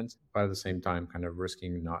down payment, but at the same time kind of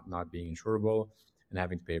risking not being insurable and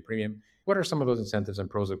having to pay a premium. What are some of those incentives and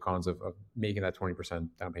pros and cons of making that 20%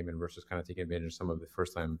 down payment versus kind of taking advantage of some of the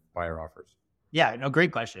first time buyer offers? Yeah, no,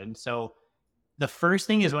 great question. So the first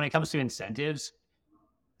thing is when it comes to incentives,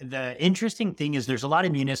 the interesting thing is there's a lot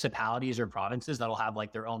of municipalities or provinces that'll have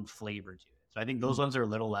like their own flavor to it. So I think those ones are a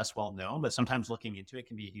little less well known, but sometimes looking into it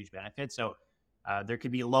can be a huge benefit. So there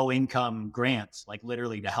could be low income grants, like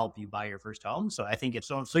literally to help you buy your first home. So I think it's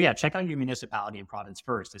so yeah, check out your municipality and province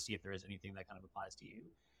first to see if there is anything that kind of applies to you.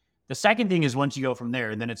 The second thing is once you go from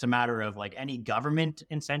there, then it's a matter of like any government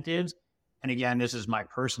incentives. And again, this is my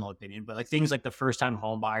personal opinion, but like things like the first time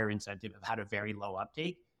home buyer incentive have had a very low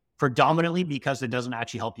uptake, predominantly because it doesn't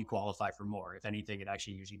actually help you qualify for more. If anything, it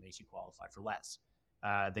actually usually makes you qualify for less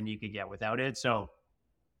than you could get without it. So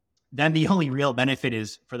then the only real benefit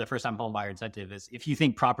is for the first time home buyer incentive is if you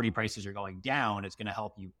think property prices are going down, it's going to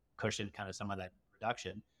help you cushion kind of some of that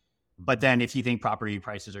reduction. But then if you think property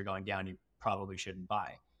prices are going down, you probably shouldn't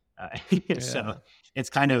buy. So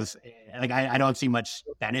it's kind of like, I don't see much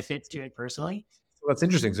benefit to it personally. So that's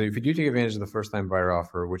interesting. So if you do take advantage of the first time buyer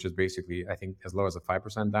offer, which is basically, I think, as low as a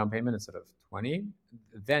 5% down payment instead of 20,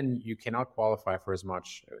 then you cannot qualify for as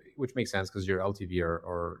much, which makes sense because your LTV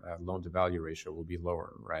or loan to value ratio will be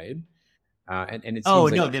lower, right? And it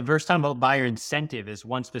seems no, the first time buyer incentive is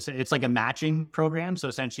one specific, it's like a matching program. So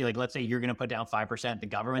essentially, like, let's say you're going to put down 5%, the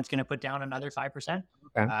government's going to put down another 5%.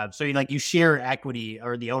 Okay. So you share equity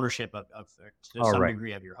or the ownership of to some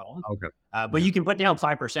degree of your home. Okay. But you can put down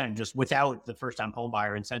 5% just without the first time home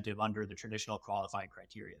buyer incentive under the traditional qualifying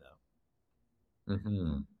criteria though.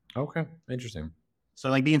 Mm-hmm. Okay. Interesting. So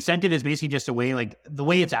like the incentive is basically just a way, like the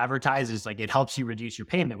way it's advertised is like it helps you reduce your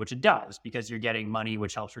payment, which it does because you're getting money,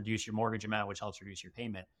 which helps reduce your mortgage amount, which helps reduce your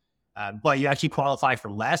payment. But you actually qualify for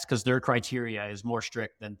less because their criteria is more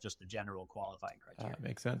strict than just the general qualifying criteria.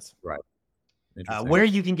 Makes sense. Right. Where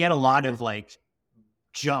you can get a lot of like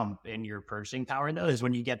jump in your purchasing power though is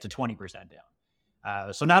when you get to 20%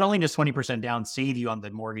 down. So not only does 20% down save you on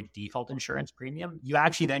the mortgage default insurance premium, you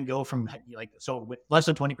actually then go from with less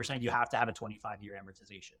than 20%, you have to have a 25-year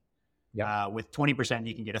amortization. Yeah. With 20%,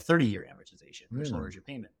 you can get a 30-year amortization, which lowers your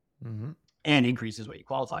payment and increases what you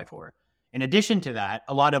qualify for. In addition to that,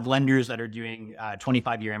 a lot of lenders that are doing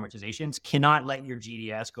 25-year amortizations cannot let your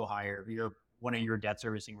GDS go higher. One of your debt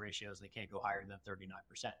servicing ratios, they can't go higher than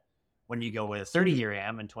 39%. When you go with a 30-year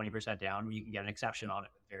am and 20% down, you can get an exception on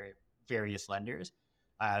it with various lenders.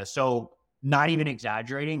 So not even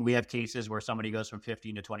exaggerating, we have cases where somebody goes from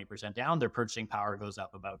 15 to 20% down, their purchasing power goes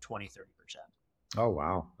up about 20, 30%. Oh,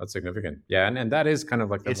 wow. That's significant. Yeah. And that is kind of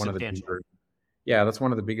like It's one of the substantial. deeper, yeah, that's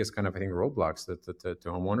one of the biggest kind of, I think, roadblocks to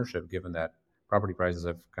home ownership, given that property prices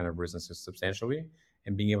have kind of risen substantially,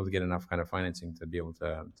 and being able to get enough kind of financing to be able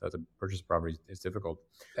to purchase properties is difficult.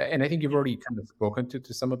 And I think you've already kind of spoken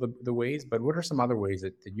to some of the ways, but what are some other ways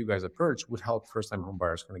that you guys at Perch would help first-time home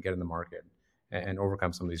buyers kind of get in the market and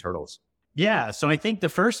overcome some of these hurdles? Yeah. So I think the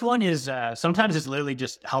first one is sometimes it's literally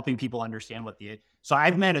just helping people understand so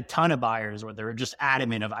I've met a ton of buyers where they're just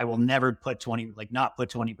adamant of, I will never put 20, like not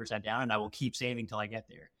put 20% down, and I will keep saving till I get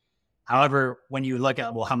there. However, when you look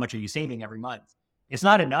at, well, how much are you saving every month? It's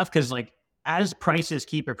not enough, because like as prices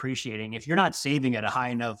keep appreciating, if you're not saving at a high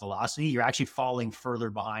enough velocity, you're actually falling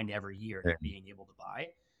further behind every year Yeah. in being able to buy.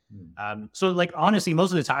 So like, honestly,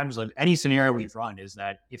 most of the times, like any scenario we've run is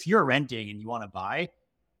that if you're renting and you want to buy,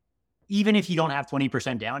 even if you don't have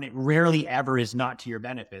 20% down, it rarely ever is not to your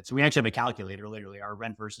benefit. So we actually have a calculator, literally our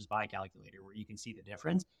rent versus buy calculator, where you can see the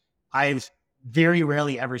difference. I've very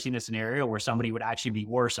rarely ever seen a scenario where somebody would actually be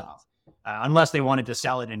worse off, unless they wanted to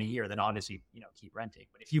sell it in a year, then obviously, keep renting.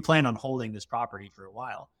 But if you plan on holding this property for a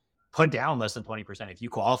while, put down less than 20%. If you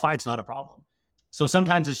qualify, it's not a problem. So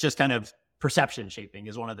sometimes it's just kind of perception shaping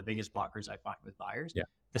is one of the biggest blockers I find with buyers. Yeah.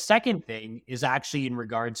 The second thing is actually in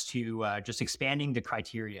regards to just expanding the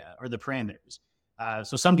criteria or the parameters.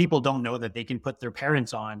 So some people don't know that they can put their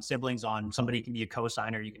parents on, siblings on, somebody can be a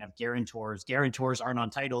co-signer, you can have guarantors. Guarantors aren't on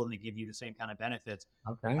title and they give you the same kind of benefits.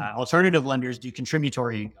 Okay. Alternative lenders do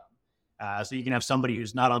contributory income. So you can have somebody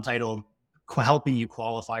who's not on title helping you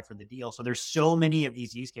qualify for the deal. So there's so many of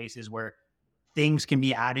these use cases where things can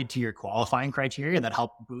be added to your qualifying criteria that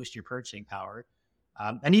help boost your purchasing power.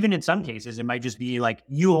 And even in some cases, it might just be like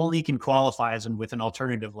you only can qualify with an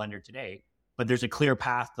alternative lender today, but there's a clear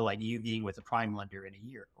path to like you being with a prime lender in a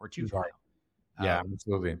year or two from now. Yeah,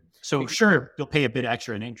 absolutely. So sure, you'll pay a bit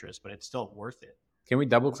extra in interest, but it's still worth it. Can we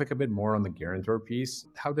double click a bit more on the guarantor piece?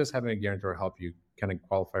 How does having a guarantor help you kind of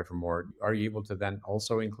qualify for more? Are you able to then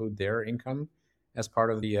also include their income as part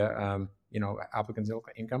of the applicant's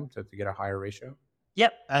income to get a higher ratio?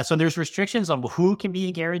 Yep. So there's restrictions on who can be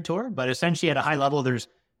a guarantor, but essentially at a high level, there's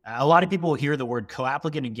a lot of people will hear the word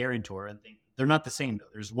co-applicant and guarantor and think they're not the same though.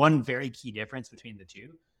 There's one very key difference between the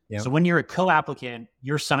two. Yeah. So when you're a co-applicant,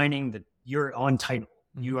 you're signing that you're on title.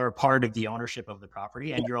 You are part of the ownership of the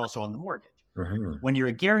property and you're also on the mortgage. Mm-hmm. When you're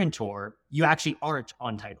a guarantor, you actually aren't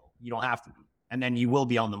on title. You don't have to be. And then you will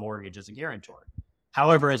be on the mortgage as a guarantor.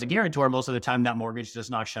 However, as a guarantor, most of the time that mortgage does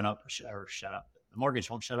not shut up. The mortgage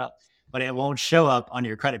won't shut up, but it won't show up on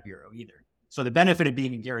your credit bureau either. So the benefit of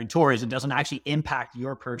being a guarantor is it doesn't actually impact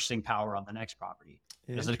your purchasing power on the next property.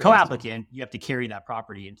 As a co-applicant, you have to carry that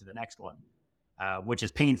property into the next one, which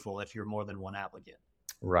is painful if you're more than one applicant.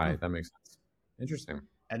 Right. That makes sense. Interesting.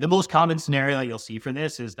 And the most common scenario you'll see for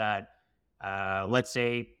this is that, let's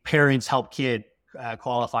say parents help kid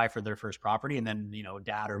qualify for their first property, and then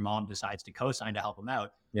dad or mom decides to co-sign to help them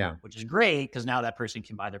out. Yeah, which is great because now that person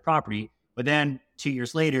can buy their property. But then 2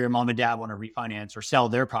 years later, mom and dad want to refinance or sell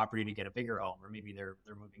their property to get a bigger home, or maybe they're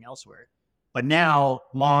moving elsewhere. But now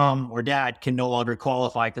mom or dad can no longer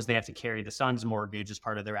qualify because they have to carry the son's mortgage as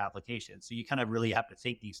part of their application. So you kind of really have to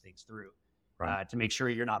think these things through to make sure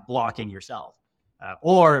you're not blocking yourself.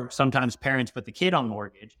 Or sometimes parents put the kid on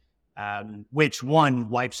mortgage, which one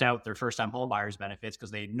wipes out their first-time home buyers benefits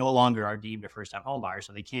because they no longer are deemed a first-time home buyer,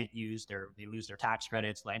 so they can't they lose their tax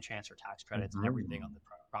credits, land transfer tax credits, and everything on the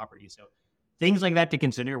property. So things like that to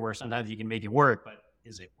consider, where sometimes you can make it work, but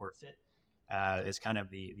is it worth it? Is kind of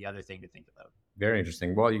the other thing to think about. Very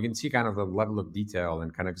interesting. Well, you can see kind of the level of detail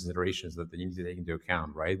and kind of considerations that you need to take into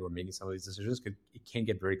account, right? When making some of these decisions, it can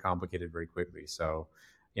get very complicated very quickly. So,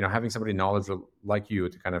 having somebody knowledgeable like you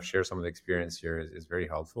to kind of share some of the experience here is very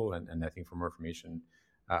helpful. And I think for more information,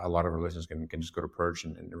 a lot of our listeners can just go to Perch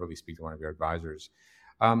and really speak to one of your advisors.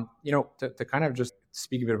 To kind of just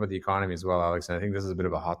speak a bit about the economy as well, Alex, and I think this is a bit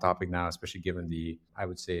of a hot topic now, especially given I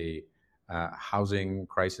would say, housing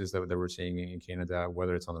crisis that we're seeing in Canada,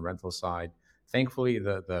 whether it's on the rental side. Thankfully,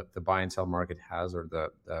 the buy and sell market has, or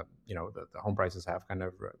the home prices have kind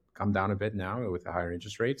of come down a bit now with the higher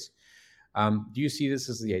interest rates. Do you see this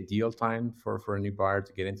as the ideal time for a new buyer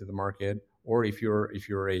to get into the market, or if you're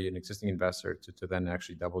an existing investor to then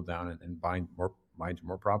actually double down and buy into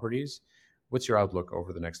more properties? What's your outlook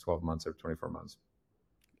over the next 12 months or 24 months?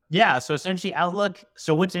 Yeah, so essentially outlook.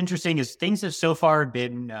 So what's interesting is things have so far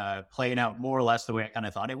been playing out more or less the way I kind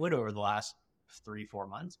of thought it would over the last 3-4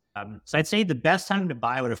 months. So I'd say the best time to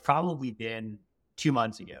buy would have probably been 2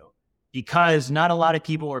 months ago. because not a lot of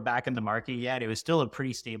people were back in the market yet. It was still a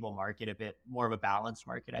pretty stable market, a bit more of a balanced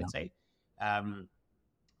market, I'd say.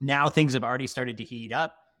 Now things have already started to heat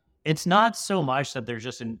up. It's not so much that there's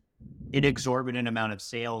just an exorbitant amount of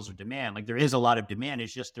sales or demand. Like there is a lot of demand.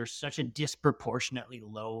 It's just there's such a disproportionately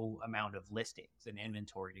low amount of listings and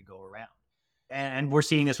inventory to go around. And we're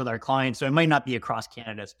seeing this with our clients. So it might not be across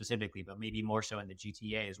Canada specifically, but maybe more so in the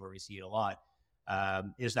GTA is where we see it a lot.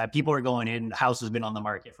 Is that people are going in, the house has been on the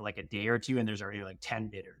market for like a day or two, and there's already like 10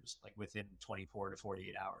 bidders, like within 24 to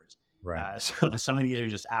 48 hours. Right. So some of these are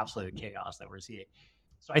just absolute chaos that we're seeing.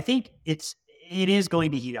 So I think it is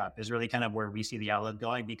going to heat up is really kind of where we see the outlook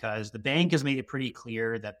going, because the bank has made it pretty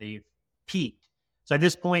clear that they've peaked. So at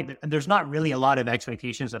this point, there's not really a lot of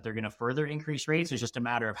expectations that they're going to further increase rates. It's just a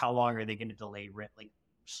matter of how long are they going to delay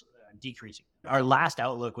decreasing. Our last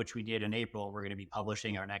outlook, which we did in April, we're going to be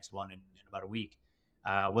publishing our next one in about a week,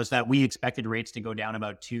 was that we expected rates to go down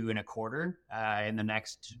about 2.25 in the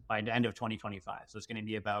next, by the end of 2025. So it's going to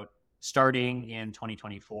be about starting in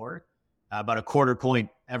 2024, about a quarter point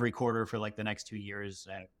every quarter for like the next 2 years,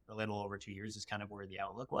 a little over 2 years is kind of where the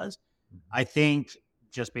outlook was. I think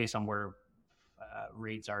just based on where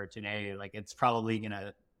rates are today, like it's probably going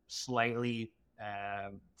to slightly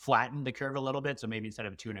flatten the curve a little bit. So maybe instead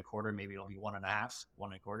of 2.25, maybe it'll be 1.5,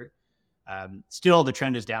 1.25. Still, the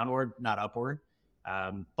trend is downward, not upward.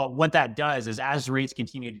 But what that does is as rates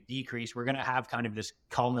continue to decrease, we're going to have kind of this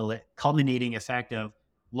culminating effect of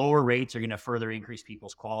lower rates are going to further increase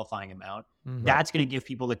people's qualifying amount. That's going to give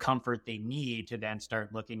people the comfort they need to then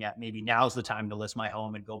start looking at maybe now's the time to list my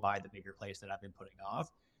home and go buy the bigger place that I've been putting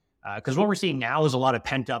off. Because what we're seeing now is a lot of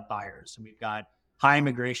pent up buyers. So we've got high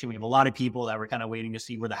immigration. We have a lot of people that were kind of waiting to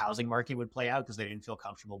see where the housing market would play out because they didn't feel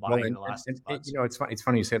comfortable buying the last 6 months. You know, it's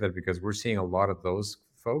funny you say that, because we're seeing a lot of those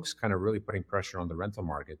folks kind of really putting pressure on the rental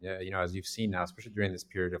market. Yeah, you know, as you've seen now, especially during this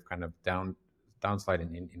period of kind of downslide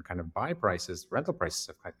in kind of buy prices, rental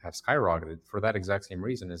prices have skyrocketed for that exact same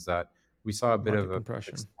reason. Is that we saw a bit of a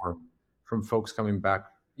compression from folks coming back.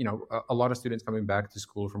 You know, a lot of students coming back to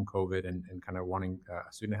school from COVID and kind of wanting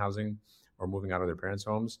student housing or moving out of their parents'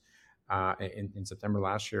 homes. In September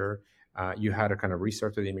last year, you had a kind of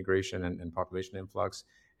restart to the immigration and population influx.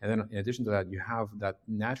 And then in addition to that, you have that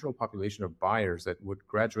natural population of buyers that would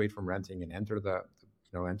graduate from renting and enter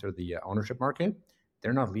the ownership market.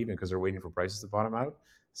 They're not leaving because they're waiting for prices to bottom out.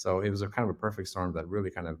 So it was a kind of a perfect storm that really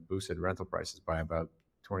kind of boosted rental prices by about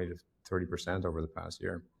 20 to 30% over the past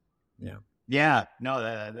year. Yeah. Yeah, no,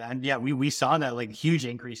 and yeah, we saw that like huge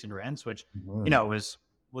increase in rents, which you know was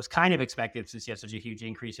kind of expected since you had such a huge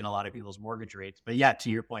increase in a lot of people's mortgage rates. But yeah, to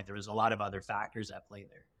your point, there was a lot of other factors at play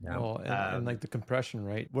there. Yeah. Well, and like the compression,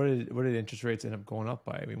 right? What did interest rates end up going up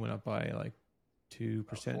by? We went up by like 2%,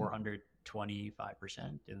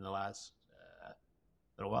 425% in the last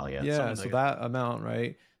little while. Yeah. Yeah. So like that amount,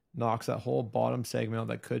 right, knocks that whole bottom segment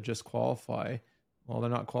that could just qualify. Well, they're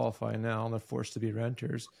not qualifying now; they're forced to be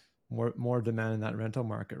renters. More demand in that rental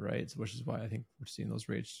market, right? So, which is why I think we're seeing those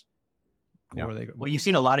rates. Well, you've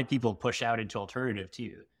seen a lot of people push out into alternative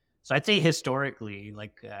too. So I'd say historically,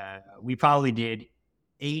 like we probably did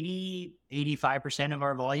 85% of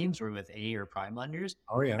our volumes were with A or prime lenders.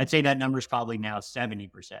 Oh yeah. I'd say that number is probably now 70%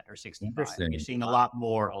 or 65%. You're seeing a lot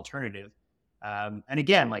more alternative. And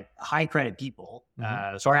again, like high credit people.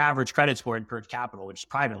 So our average credit score in Perch Capital, which is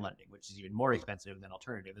private lending, which is even more expensive than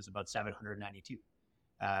alternative, is about 792.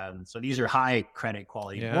 So these are high credit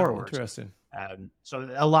quality borrowers. Interesting. So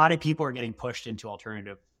a lot of people are getting pushed into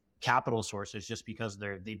alternative capital sources just because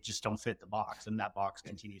they just don't fit the box, and that box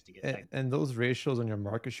continues to get tight. And those ratios on your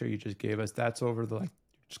market share you just gave us, that's over the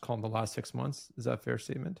just call them the last 6 months. Is that a fair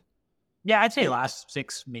statement? Yeah, I'd say last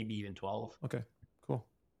 6, maybe even 12. Okay, cool.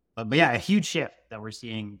 But yeah, a huge shift that we're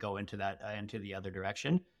seeing go into that into the other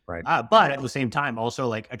direction. Right. But at the same time, also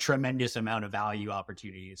like a tremendous amount of value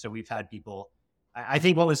opportunity. So we've had people. I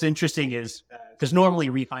think what was interesting is because normally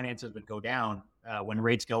refinances would go down when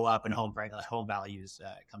rates go up and home values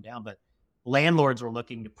come down, but landlords were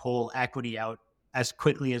looking to pull equity out as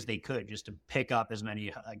quickly as they could just to pick up as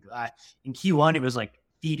many. In Q1, it was like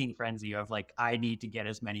feeding frenzy of like, I need to get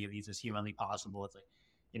as many of these as humanly possible. It's like,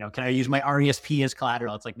 you know, can I use my RESP as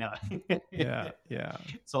collateral? It's like, no. Yeah.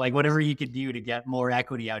 So like whatever you could do to get more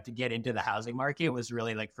equity out to get into the housing market was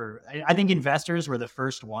really like I think investors were the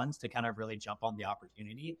first ones to kind of really jump on the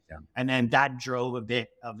opportunity. Yeah. And then that drove a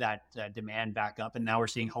bit of that demand back up. And now we're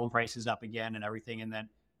seeing home prices up again and everything. And then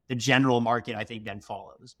the general market, I think, then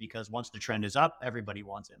follows because once the trend is up, everybody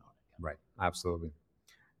wants in on it. Right. Absolutely.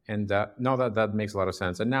 And no, that makes a lot of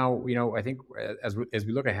sense. And now, you know, I think as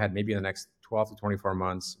we look ahead, maybe in the next 12 to 24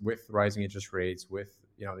 months with rising interest rates, with,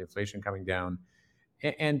 you know, the inflation coming down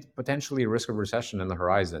and potentially a risk of recession on the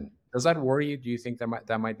horizon. Does that worry you? Do you think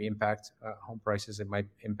that might impact home prices? It might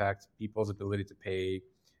impact people's ability to pay.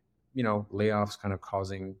 Layoffs kind of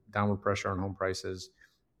causing downward pressure on home prices.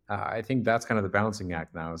 I think that's kind of the balancing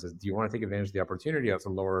act now. Is do you want to take advantage of the opportunity of the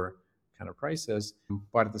lower kind of prices,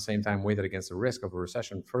 but at the same time weigh that against the risk of a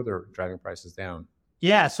recession further driving prices down?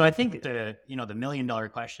 Yeah, so I think the $1 million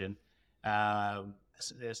question,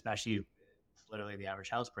 especially literally the average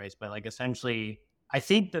house price, but like essentially, I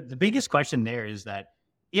think that the biggest question there is that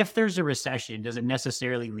if there's a recession, does it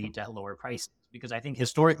necessarily lead to lower prices? Because I think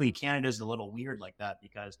historically Canada is a little weird like that,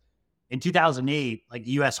 because in 2008, like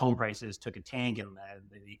U.S. home prices took a tank, and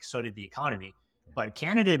so did the economy. But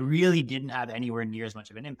Canada really didn't have anywhere near as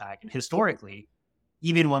much of an impact. And historically,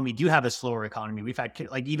 even when we do have a slower economy, we've had,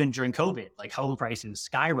 like, even during COVID, like home prices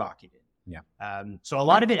skyrocketed. Yeah. So a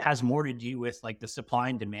lot of it has more to do with like the supply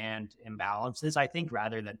and demand imbalances, I think,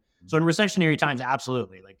 rather than, so in recessionary times,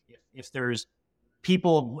 absolutely. Like if there's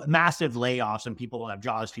massive layoffs and people don't have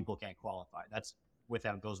jobs, people can't qualify. That's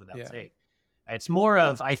goes without saying. It's more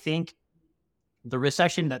of, I think, the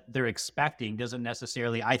recession that they're expecting doesn't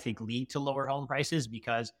necessarily, I think, lead to lower home prices,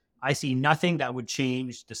 because I see nothing that would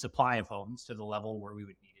change the supply of homes to the level where we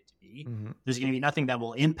would need it to be. Mm-hmm. There's going to be nothing that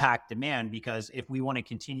will impact demand, because if we want to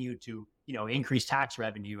continue to, increase tax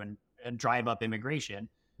revenue and drive up immigration,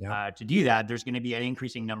 to do that, there's going to be an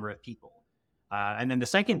increasing number of people. And then the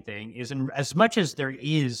second thing is, as much as there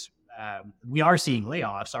is, we are seeing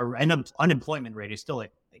layoffs, our unemployment rate is still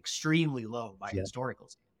extremely low by historical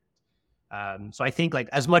standards. So I think, like,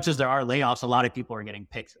 as much as there are layoffs, a lot of people are getting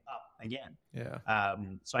picked up again.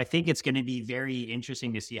 So I think it's going to be very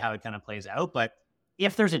interesting to see how it kind of plays out. But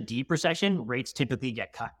if there's a deep recession, rates typically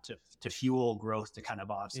get cut to fuel growth to kind of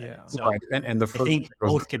offset it. So right. And I think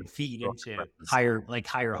both can feed into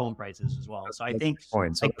higher home prices as well. So I think,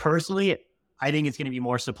 personally, I think it's going to be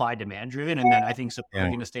more supply demand driven, and then I think supply is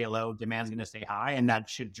going to stay low, demand's going to stay high, and that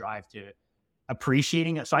should drive to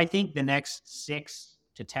appreciating it. So I think the next 6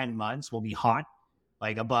 to 10 months will be hot,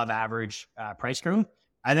 like above average price growth,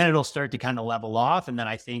 and then it'll start to kind of level off, and then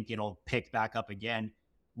I think it'll pick back up again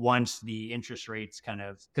once the interest rates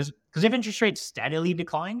because if interest rates steadily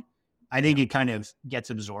decline, I think it kind of gets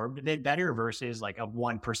absorbed a bit better versus like a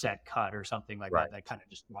 1% cut or something like that kind of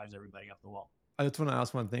just drives everybody up the wall. I just want to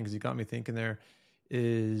ask one thing, because you got me thinking there,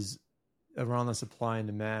 is around the supply and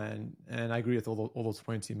demand. And I agree with all those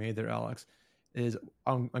points you made there, Alex.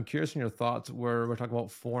 I'm curious in your thoughts where we're talking about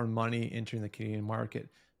foreign money entering the Canadian market.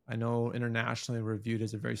 I know internationally we're viewed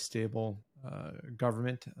as a very stable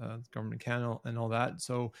government in Canada and all that.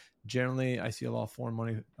 So generally I see a lot of foreign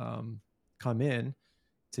money come in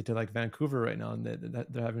to like Vancouver right now, and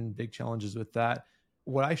they're having big challenges with that.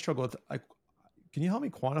 What I struggle with, can you help me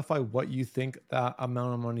quantify what you think that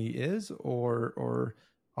amount of money is, or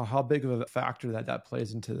how big of a factor that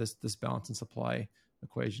plays into this balance and supply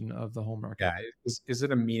equation of the home market? Yeah, is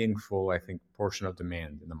it a meaningful, I think, portion of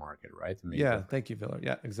demand in the market, right? Thank you, Viler.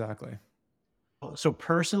 Yeah, exactly. So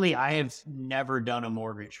personally, I have never done a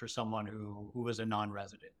mortgage for someone who was a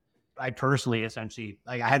non-resident. I personally, essentially,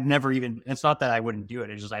 like, I had never even, it's not that I wouldn't do it,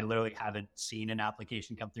 it's just I literally haven't seen an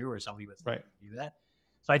application come through where somebody would do that.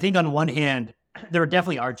 So I think on one hand, there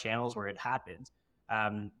definitely are channels where it happens.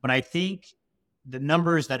 But I think the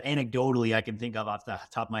numbers that anecdotally I can think of off the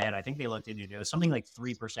top of my head, I think they looked into it was something like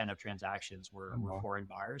 3% of transactions were foreign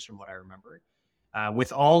buyers, from what I remember.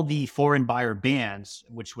 With all the foreign buyer bans,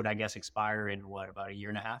 which would, I guess, expire in about a year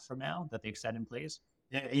and a half from now that they've set in place,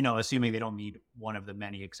 assuming they don't meet one of the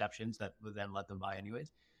many exceptions that would then let them buy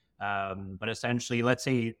anyways. But essentially, let's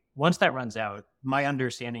say once that runs out, my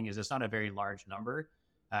understanding is it's not a very large number,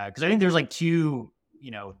 because I think there's like two,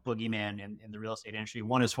 boogeyman in the real estate industry.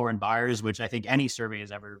 One is foreign buyers, which I think any survey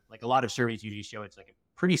has ever, like, a lot of surveys usually show it's like a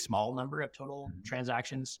pretty small number of total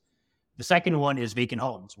transactions. The second one is vacant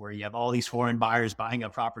homes, where you have all these foreign buyers buying a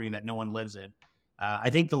property that no one lives in. I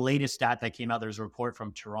think the latest stat that came out, there's a report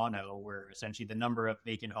from Toronto where essentially the number of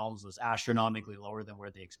vacant homes was astronomically lower than where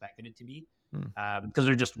they expected it to be, because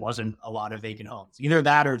there just wasn't a lot of vacant homes. Either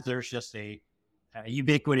that, or there's just a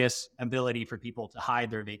ubiquitous ability for people to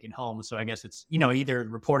hide their vacant homes. So I guess it's, either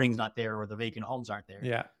reporting's not there or the vacant homes aren't there.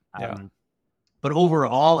 Yeah. But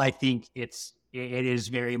overall, I think it is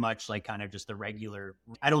very much like kind of just the regular.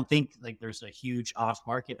 I don't think like there's a huge off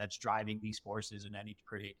market that's driving these forces in any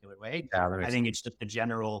particular way. I think it's just the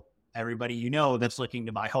general, everybody that's looking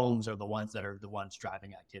to buy homes are the ones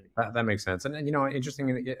driving activity. That makes sense. And an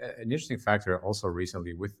interesting factor also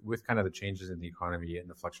recently with kind of the changes in the economy and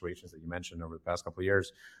the fluctuations that you mentioned over the past couple of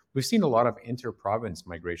years, we've seen a lot of inter-province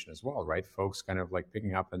migration as well, right? Folks kind of like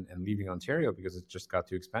picking up and leaving Ontario because it just got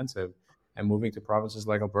too expensive and moving to provinces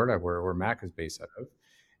like Alberta, where Mac is based out of,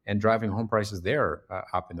 and driving home prices there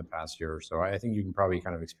up in the past year or so. I think you can probably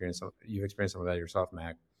kind of you've experienced some of that yourself,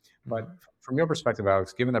 Mac. But Mhm. from your perspective,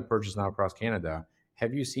 Alex, given that Perch is now across Canada,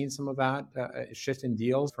 have you seen some of that shift in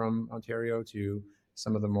deals from Ontario to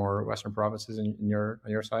some of the more Western provinces on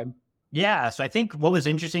your side? Yeah. So I think what was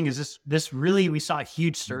interesting is this really, we saw a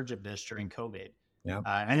huge surge of this during COVID. Yeah,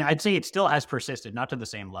 And I'd say it still has persisted, not to the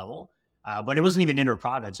same level, but it wasn't even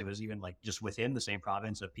inter-province. It was even like just within the same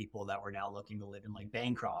province of people that were now looking to live in like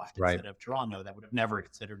Bancroft right. instead of Toronto that would have never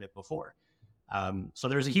considered it before. So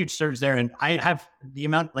there's a huge surge there. And I have the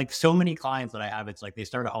amount, like so many clients that I have, it's like they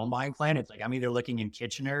start a home buying plan. It's like I'm either looking in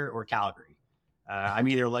Kitchener or Calgary. I'm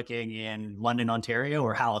either looking in London, Ontario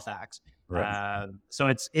or Halifax. Right. So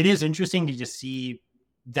it is interesting to just see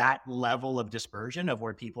that level of dispersion of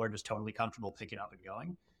where people are just totally comfortable picking up and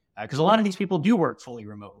going. Because a lot of these people do work fully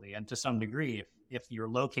remotely. And to some degree, if your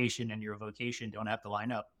location and your vocation don't have to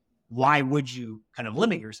line up, why would you kind of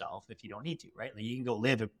limit yourself if you don't need to, right? Like you can go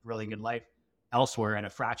live a really good life elsewhere at a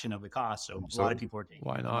fraction of the cost. So a lot of people are taking.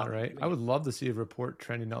 Why not, right? I would love to see a report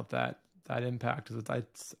trending out that impact,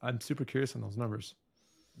 because I'm super curious on those numbers.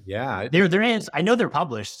 Yeah. There is, I know they're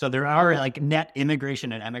published. So there are like net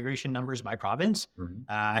immigration and emigration numbers by province. Mhm.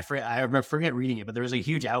 I forget reading it, but there was a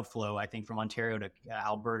huge outflow, I think, from Ontario to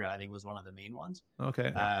Alberta, I think was one of the main ones.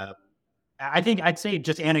 Okay. I think I'd say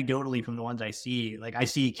just anecdotally from the ones I see, like I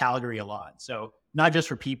see Calgary a lot. So not just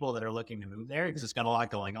for people that are looking to move there, because it's got a lot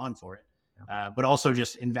going on for it, but also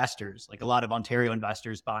just investors, like a lot of Ontario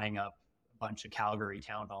investors buying up a bunch of Calgary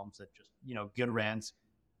townhomes that just, good rents,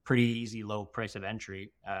 pretty easy, low price of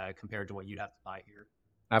entry compared to what you'd have to buy here.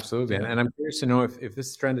 Absolutely. And I'm curious to know if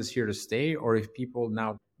this trend is here to stay, or if people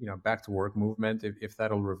now, back to work movement, if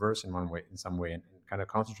that'll reverse in some way, and kind of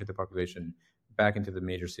concentrate the population back into the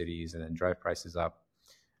major cities and then drive prices up.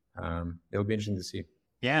 It'll be interesting to see.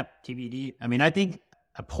 Yeah, TBD. I mean, I think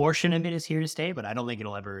a portion of it is here to stay, but I don't think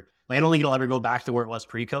it'll ever, I don't think it'll ever go back to where it was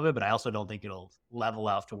pre-COVID, but I also don't think it'll level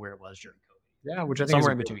out to where it was during COVID. Yeah, which I think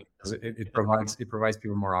somewhere is in between. it provides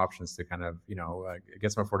people more options to kind of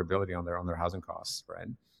get some affordability on their housing costs, right?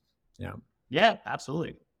 Yeah. Yeah,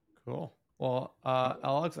 absolutely. Cool. Well,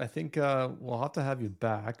 Alex, I think we'll have to have you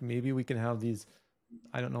back. Maybe we can have these.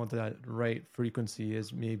 I don't know what the right frequency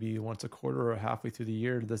is. Maybe once a quarter or halfway through the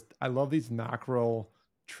year. I love these macro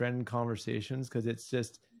trend conversations, because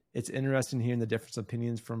it's interesting hearing the different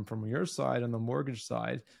opinions from your side on the mortgage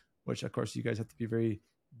side, which of course you guys have to be very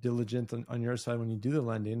diligent on your side when you do the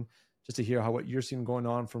lending, just to hear what you're seeing going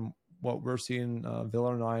on from what we're seeing,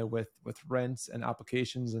 Viler and I, with rents and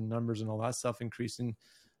applications and numbers and all that stuff increasing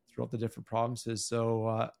throughout the different provinces.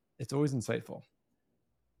 So it's always insightful.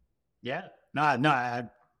 Yeah, no, I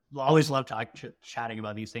always love chatting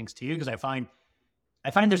about these things to you, because I find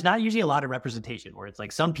there's not usually a lot of representation, where it's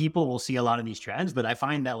like some people will see a lot of these trends, but I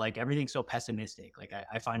find that like everything's so pessimistic. Like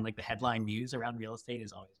I find like the headline news around real estate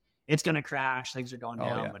is always, it's going to crash, things are going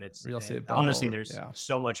down, but it's real estate honestly, there's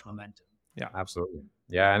so much momentum. Yeah, absolutely.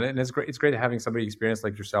 Yeah, and it's great. It's great having somebody experienced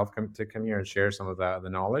like yourself come here and share some of the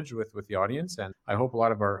knowledge with the audience. And I hope a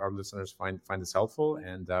lot of our listeners find this helpful.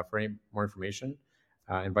 And for any more information,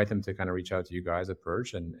 invite them to kind of reach out to you guys at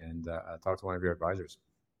Perch and talk to one of your advisors.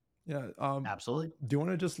 Yeah, absolutely. Do you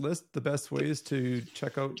want to just list the best ways to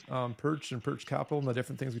check out Perch and Perch Capital and the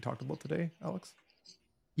different things we talked about today, Alex?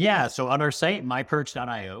 Yeah, so on our site,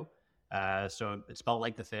 myperch.io. So it's spelled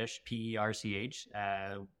like the fish, PERCH,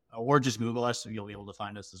 or just Google us, so you'll be able to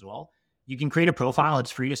find us as well. You can create a profile.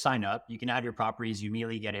 It's free to sign up. You can add your properties. You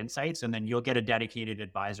immediately get insights, and then you'll get a dedicated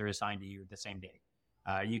advisor assigned to you the same day.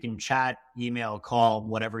 You can chat, email, call,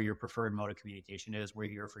 whatever your preferred mode of communication is. We're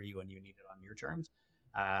here for you, and you need it on your terms.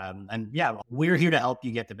 And yeah, we're here to help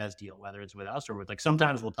you get the best deal, whether it's with us or with, like,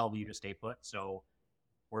 sometimes we'll tell you to stay put. So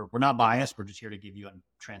we're not biased. We're just here to give you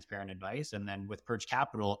transparent advice. And then with Perch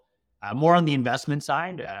Capital, more on the investment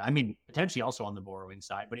side, I mean, potentially also on the borrowing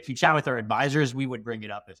side. But if you chat with our advisors, we would bring it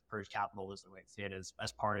up if Perch Capital is the right fit as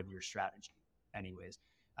part of your strategy. Anyways,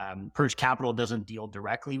 Perch Capital doesn't deal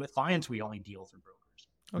directly with clients. We only deal through brokers.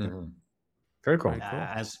 Okay. Mm-hmm. Very cool.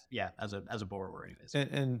 As a borrower, anyways.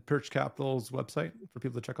 And Perch Capital's website for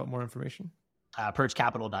people to check out more information?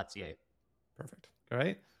 Perchcapital.ca. Perfect. All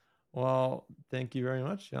right. Well, thank you very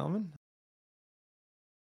much, gentlemen.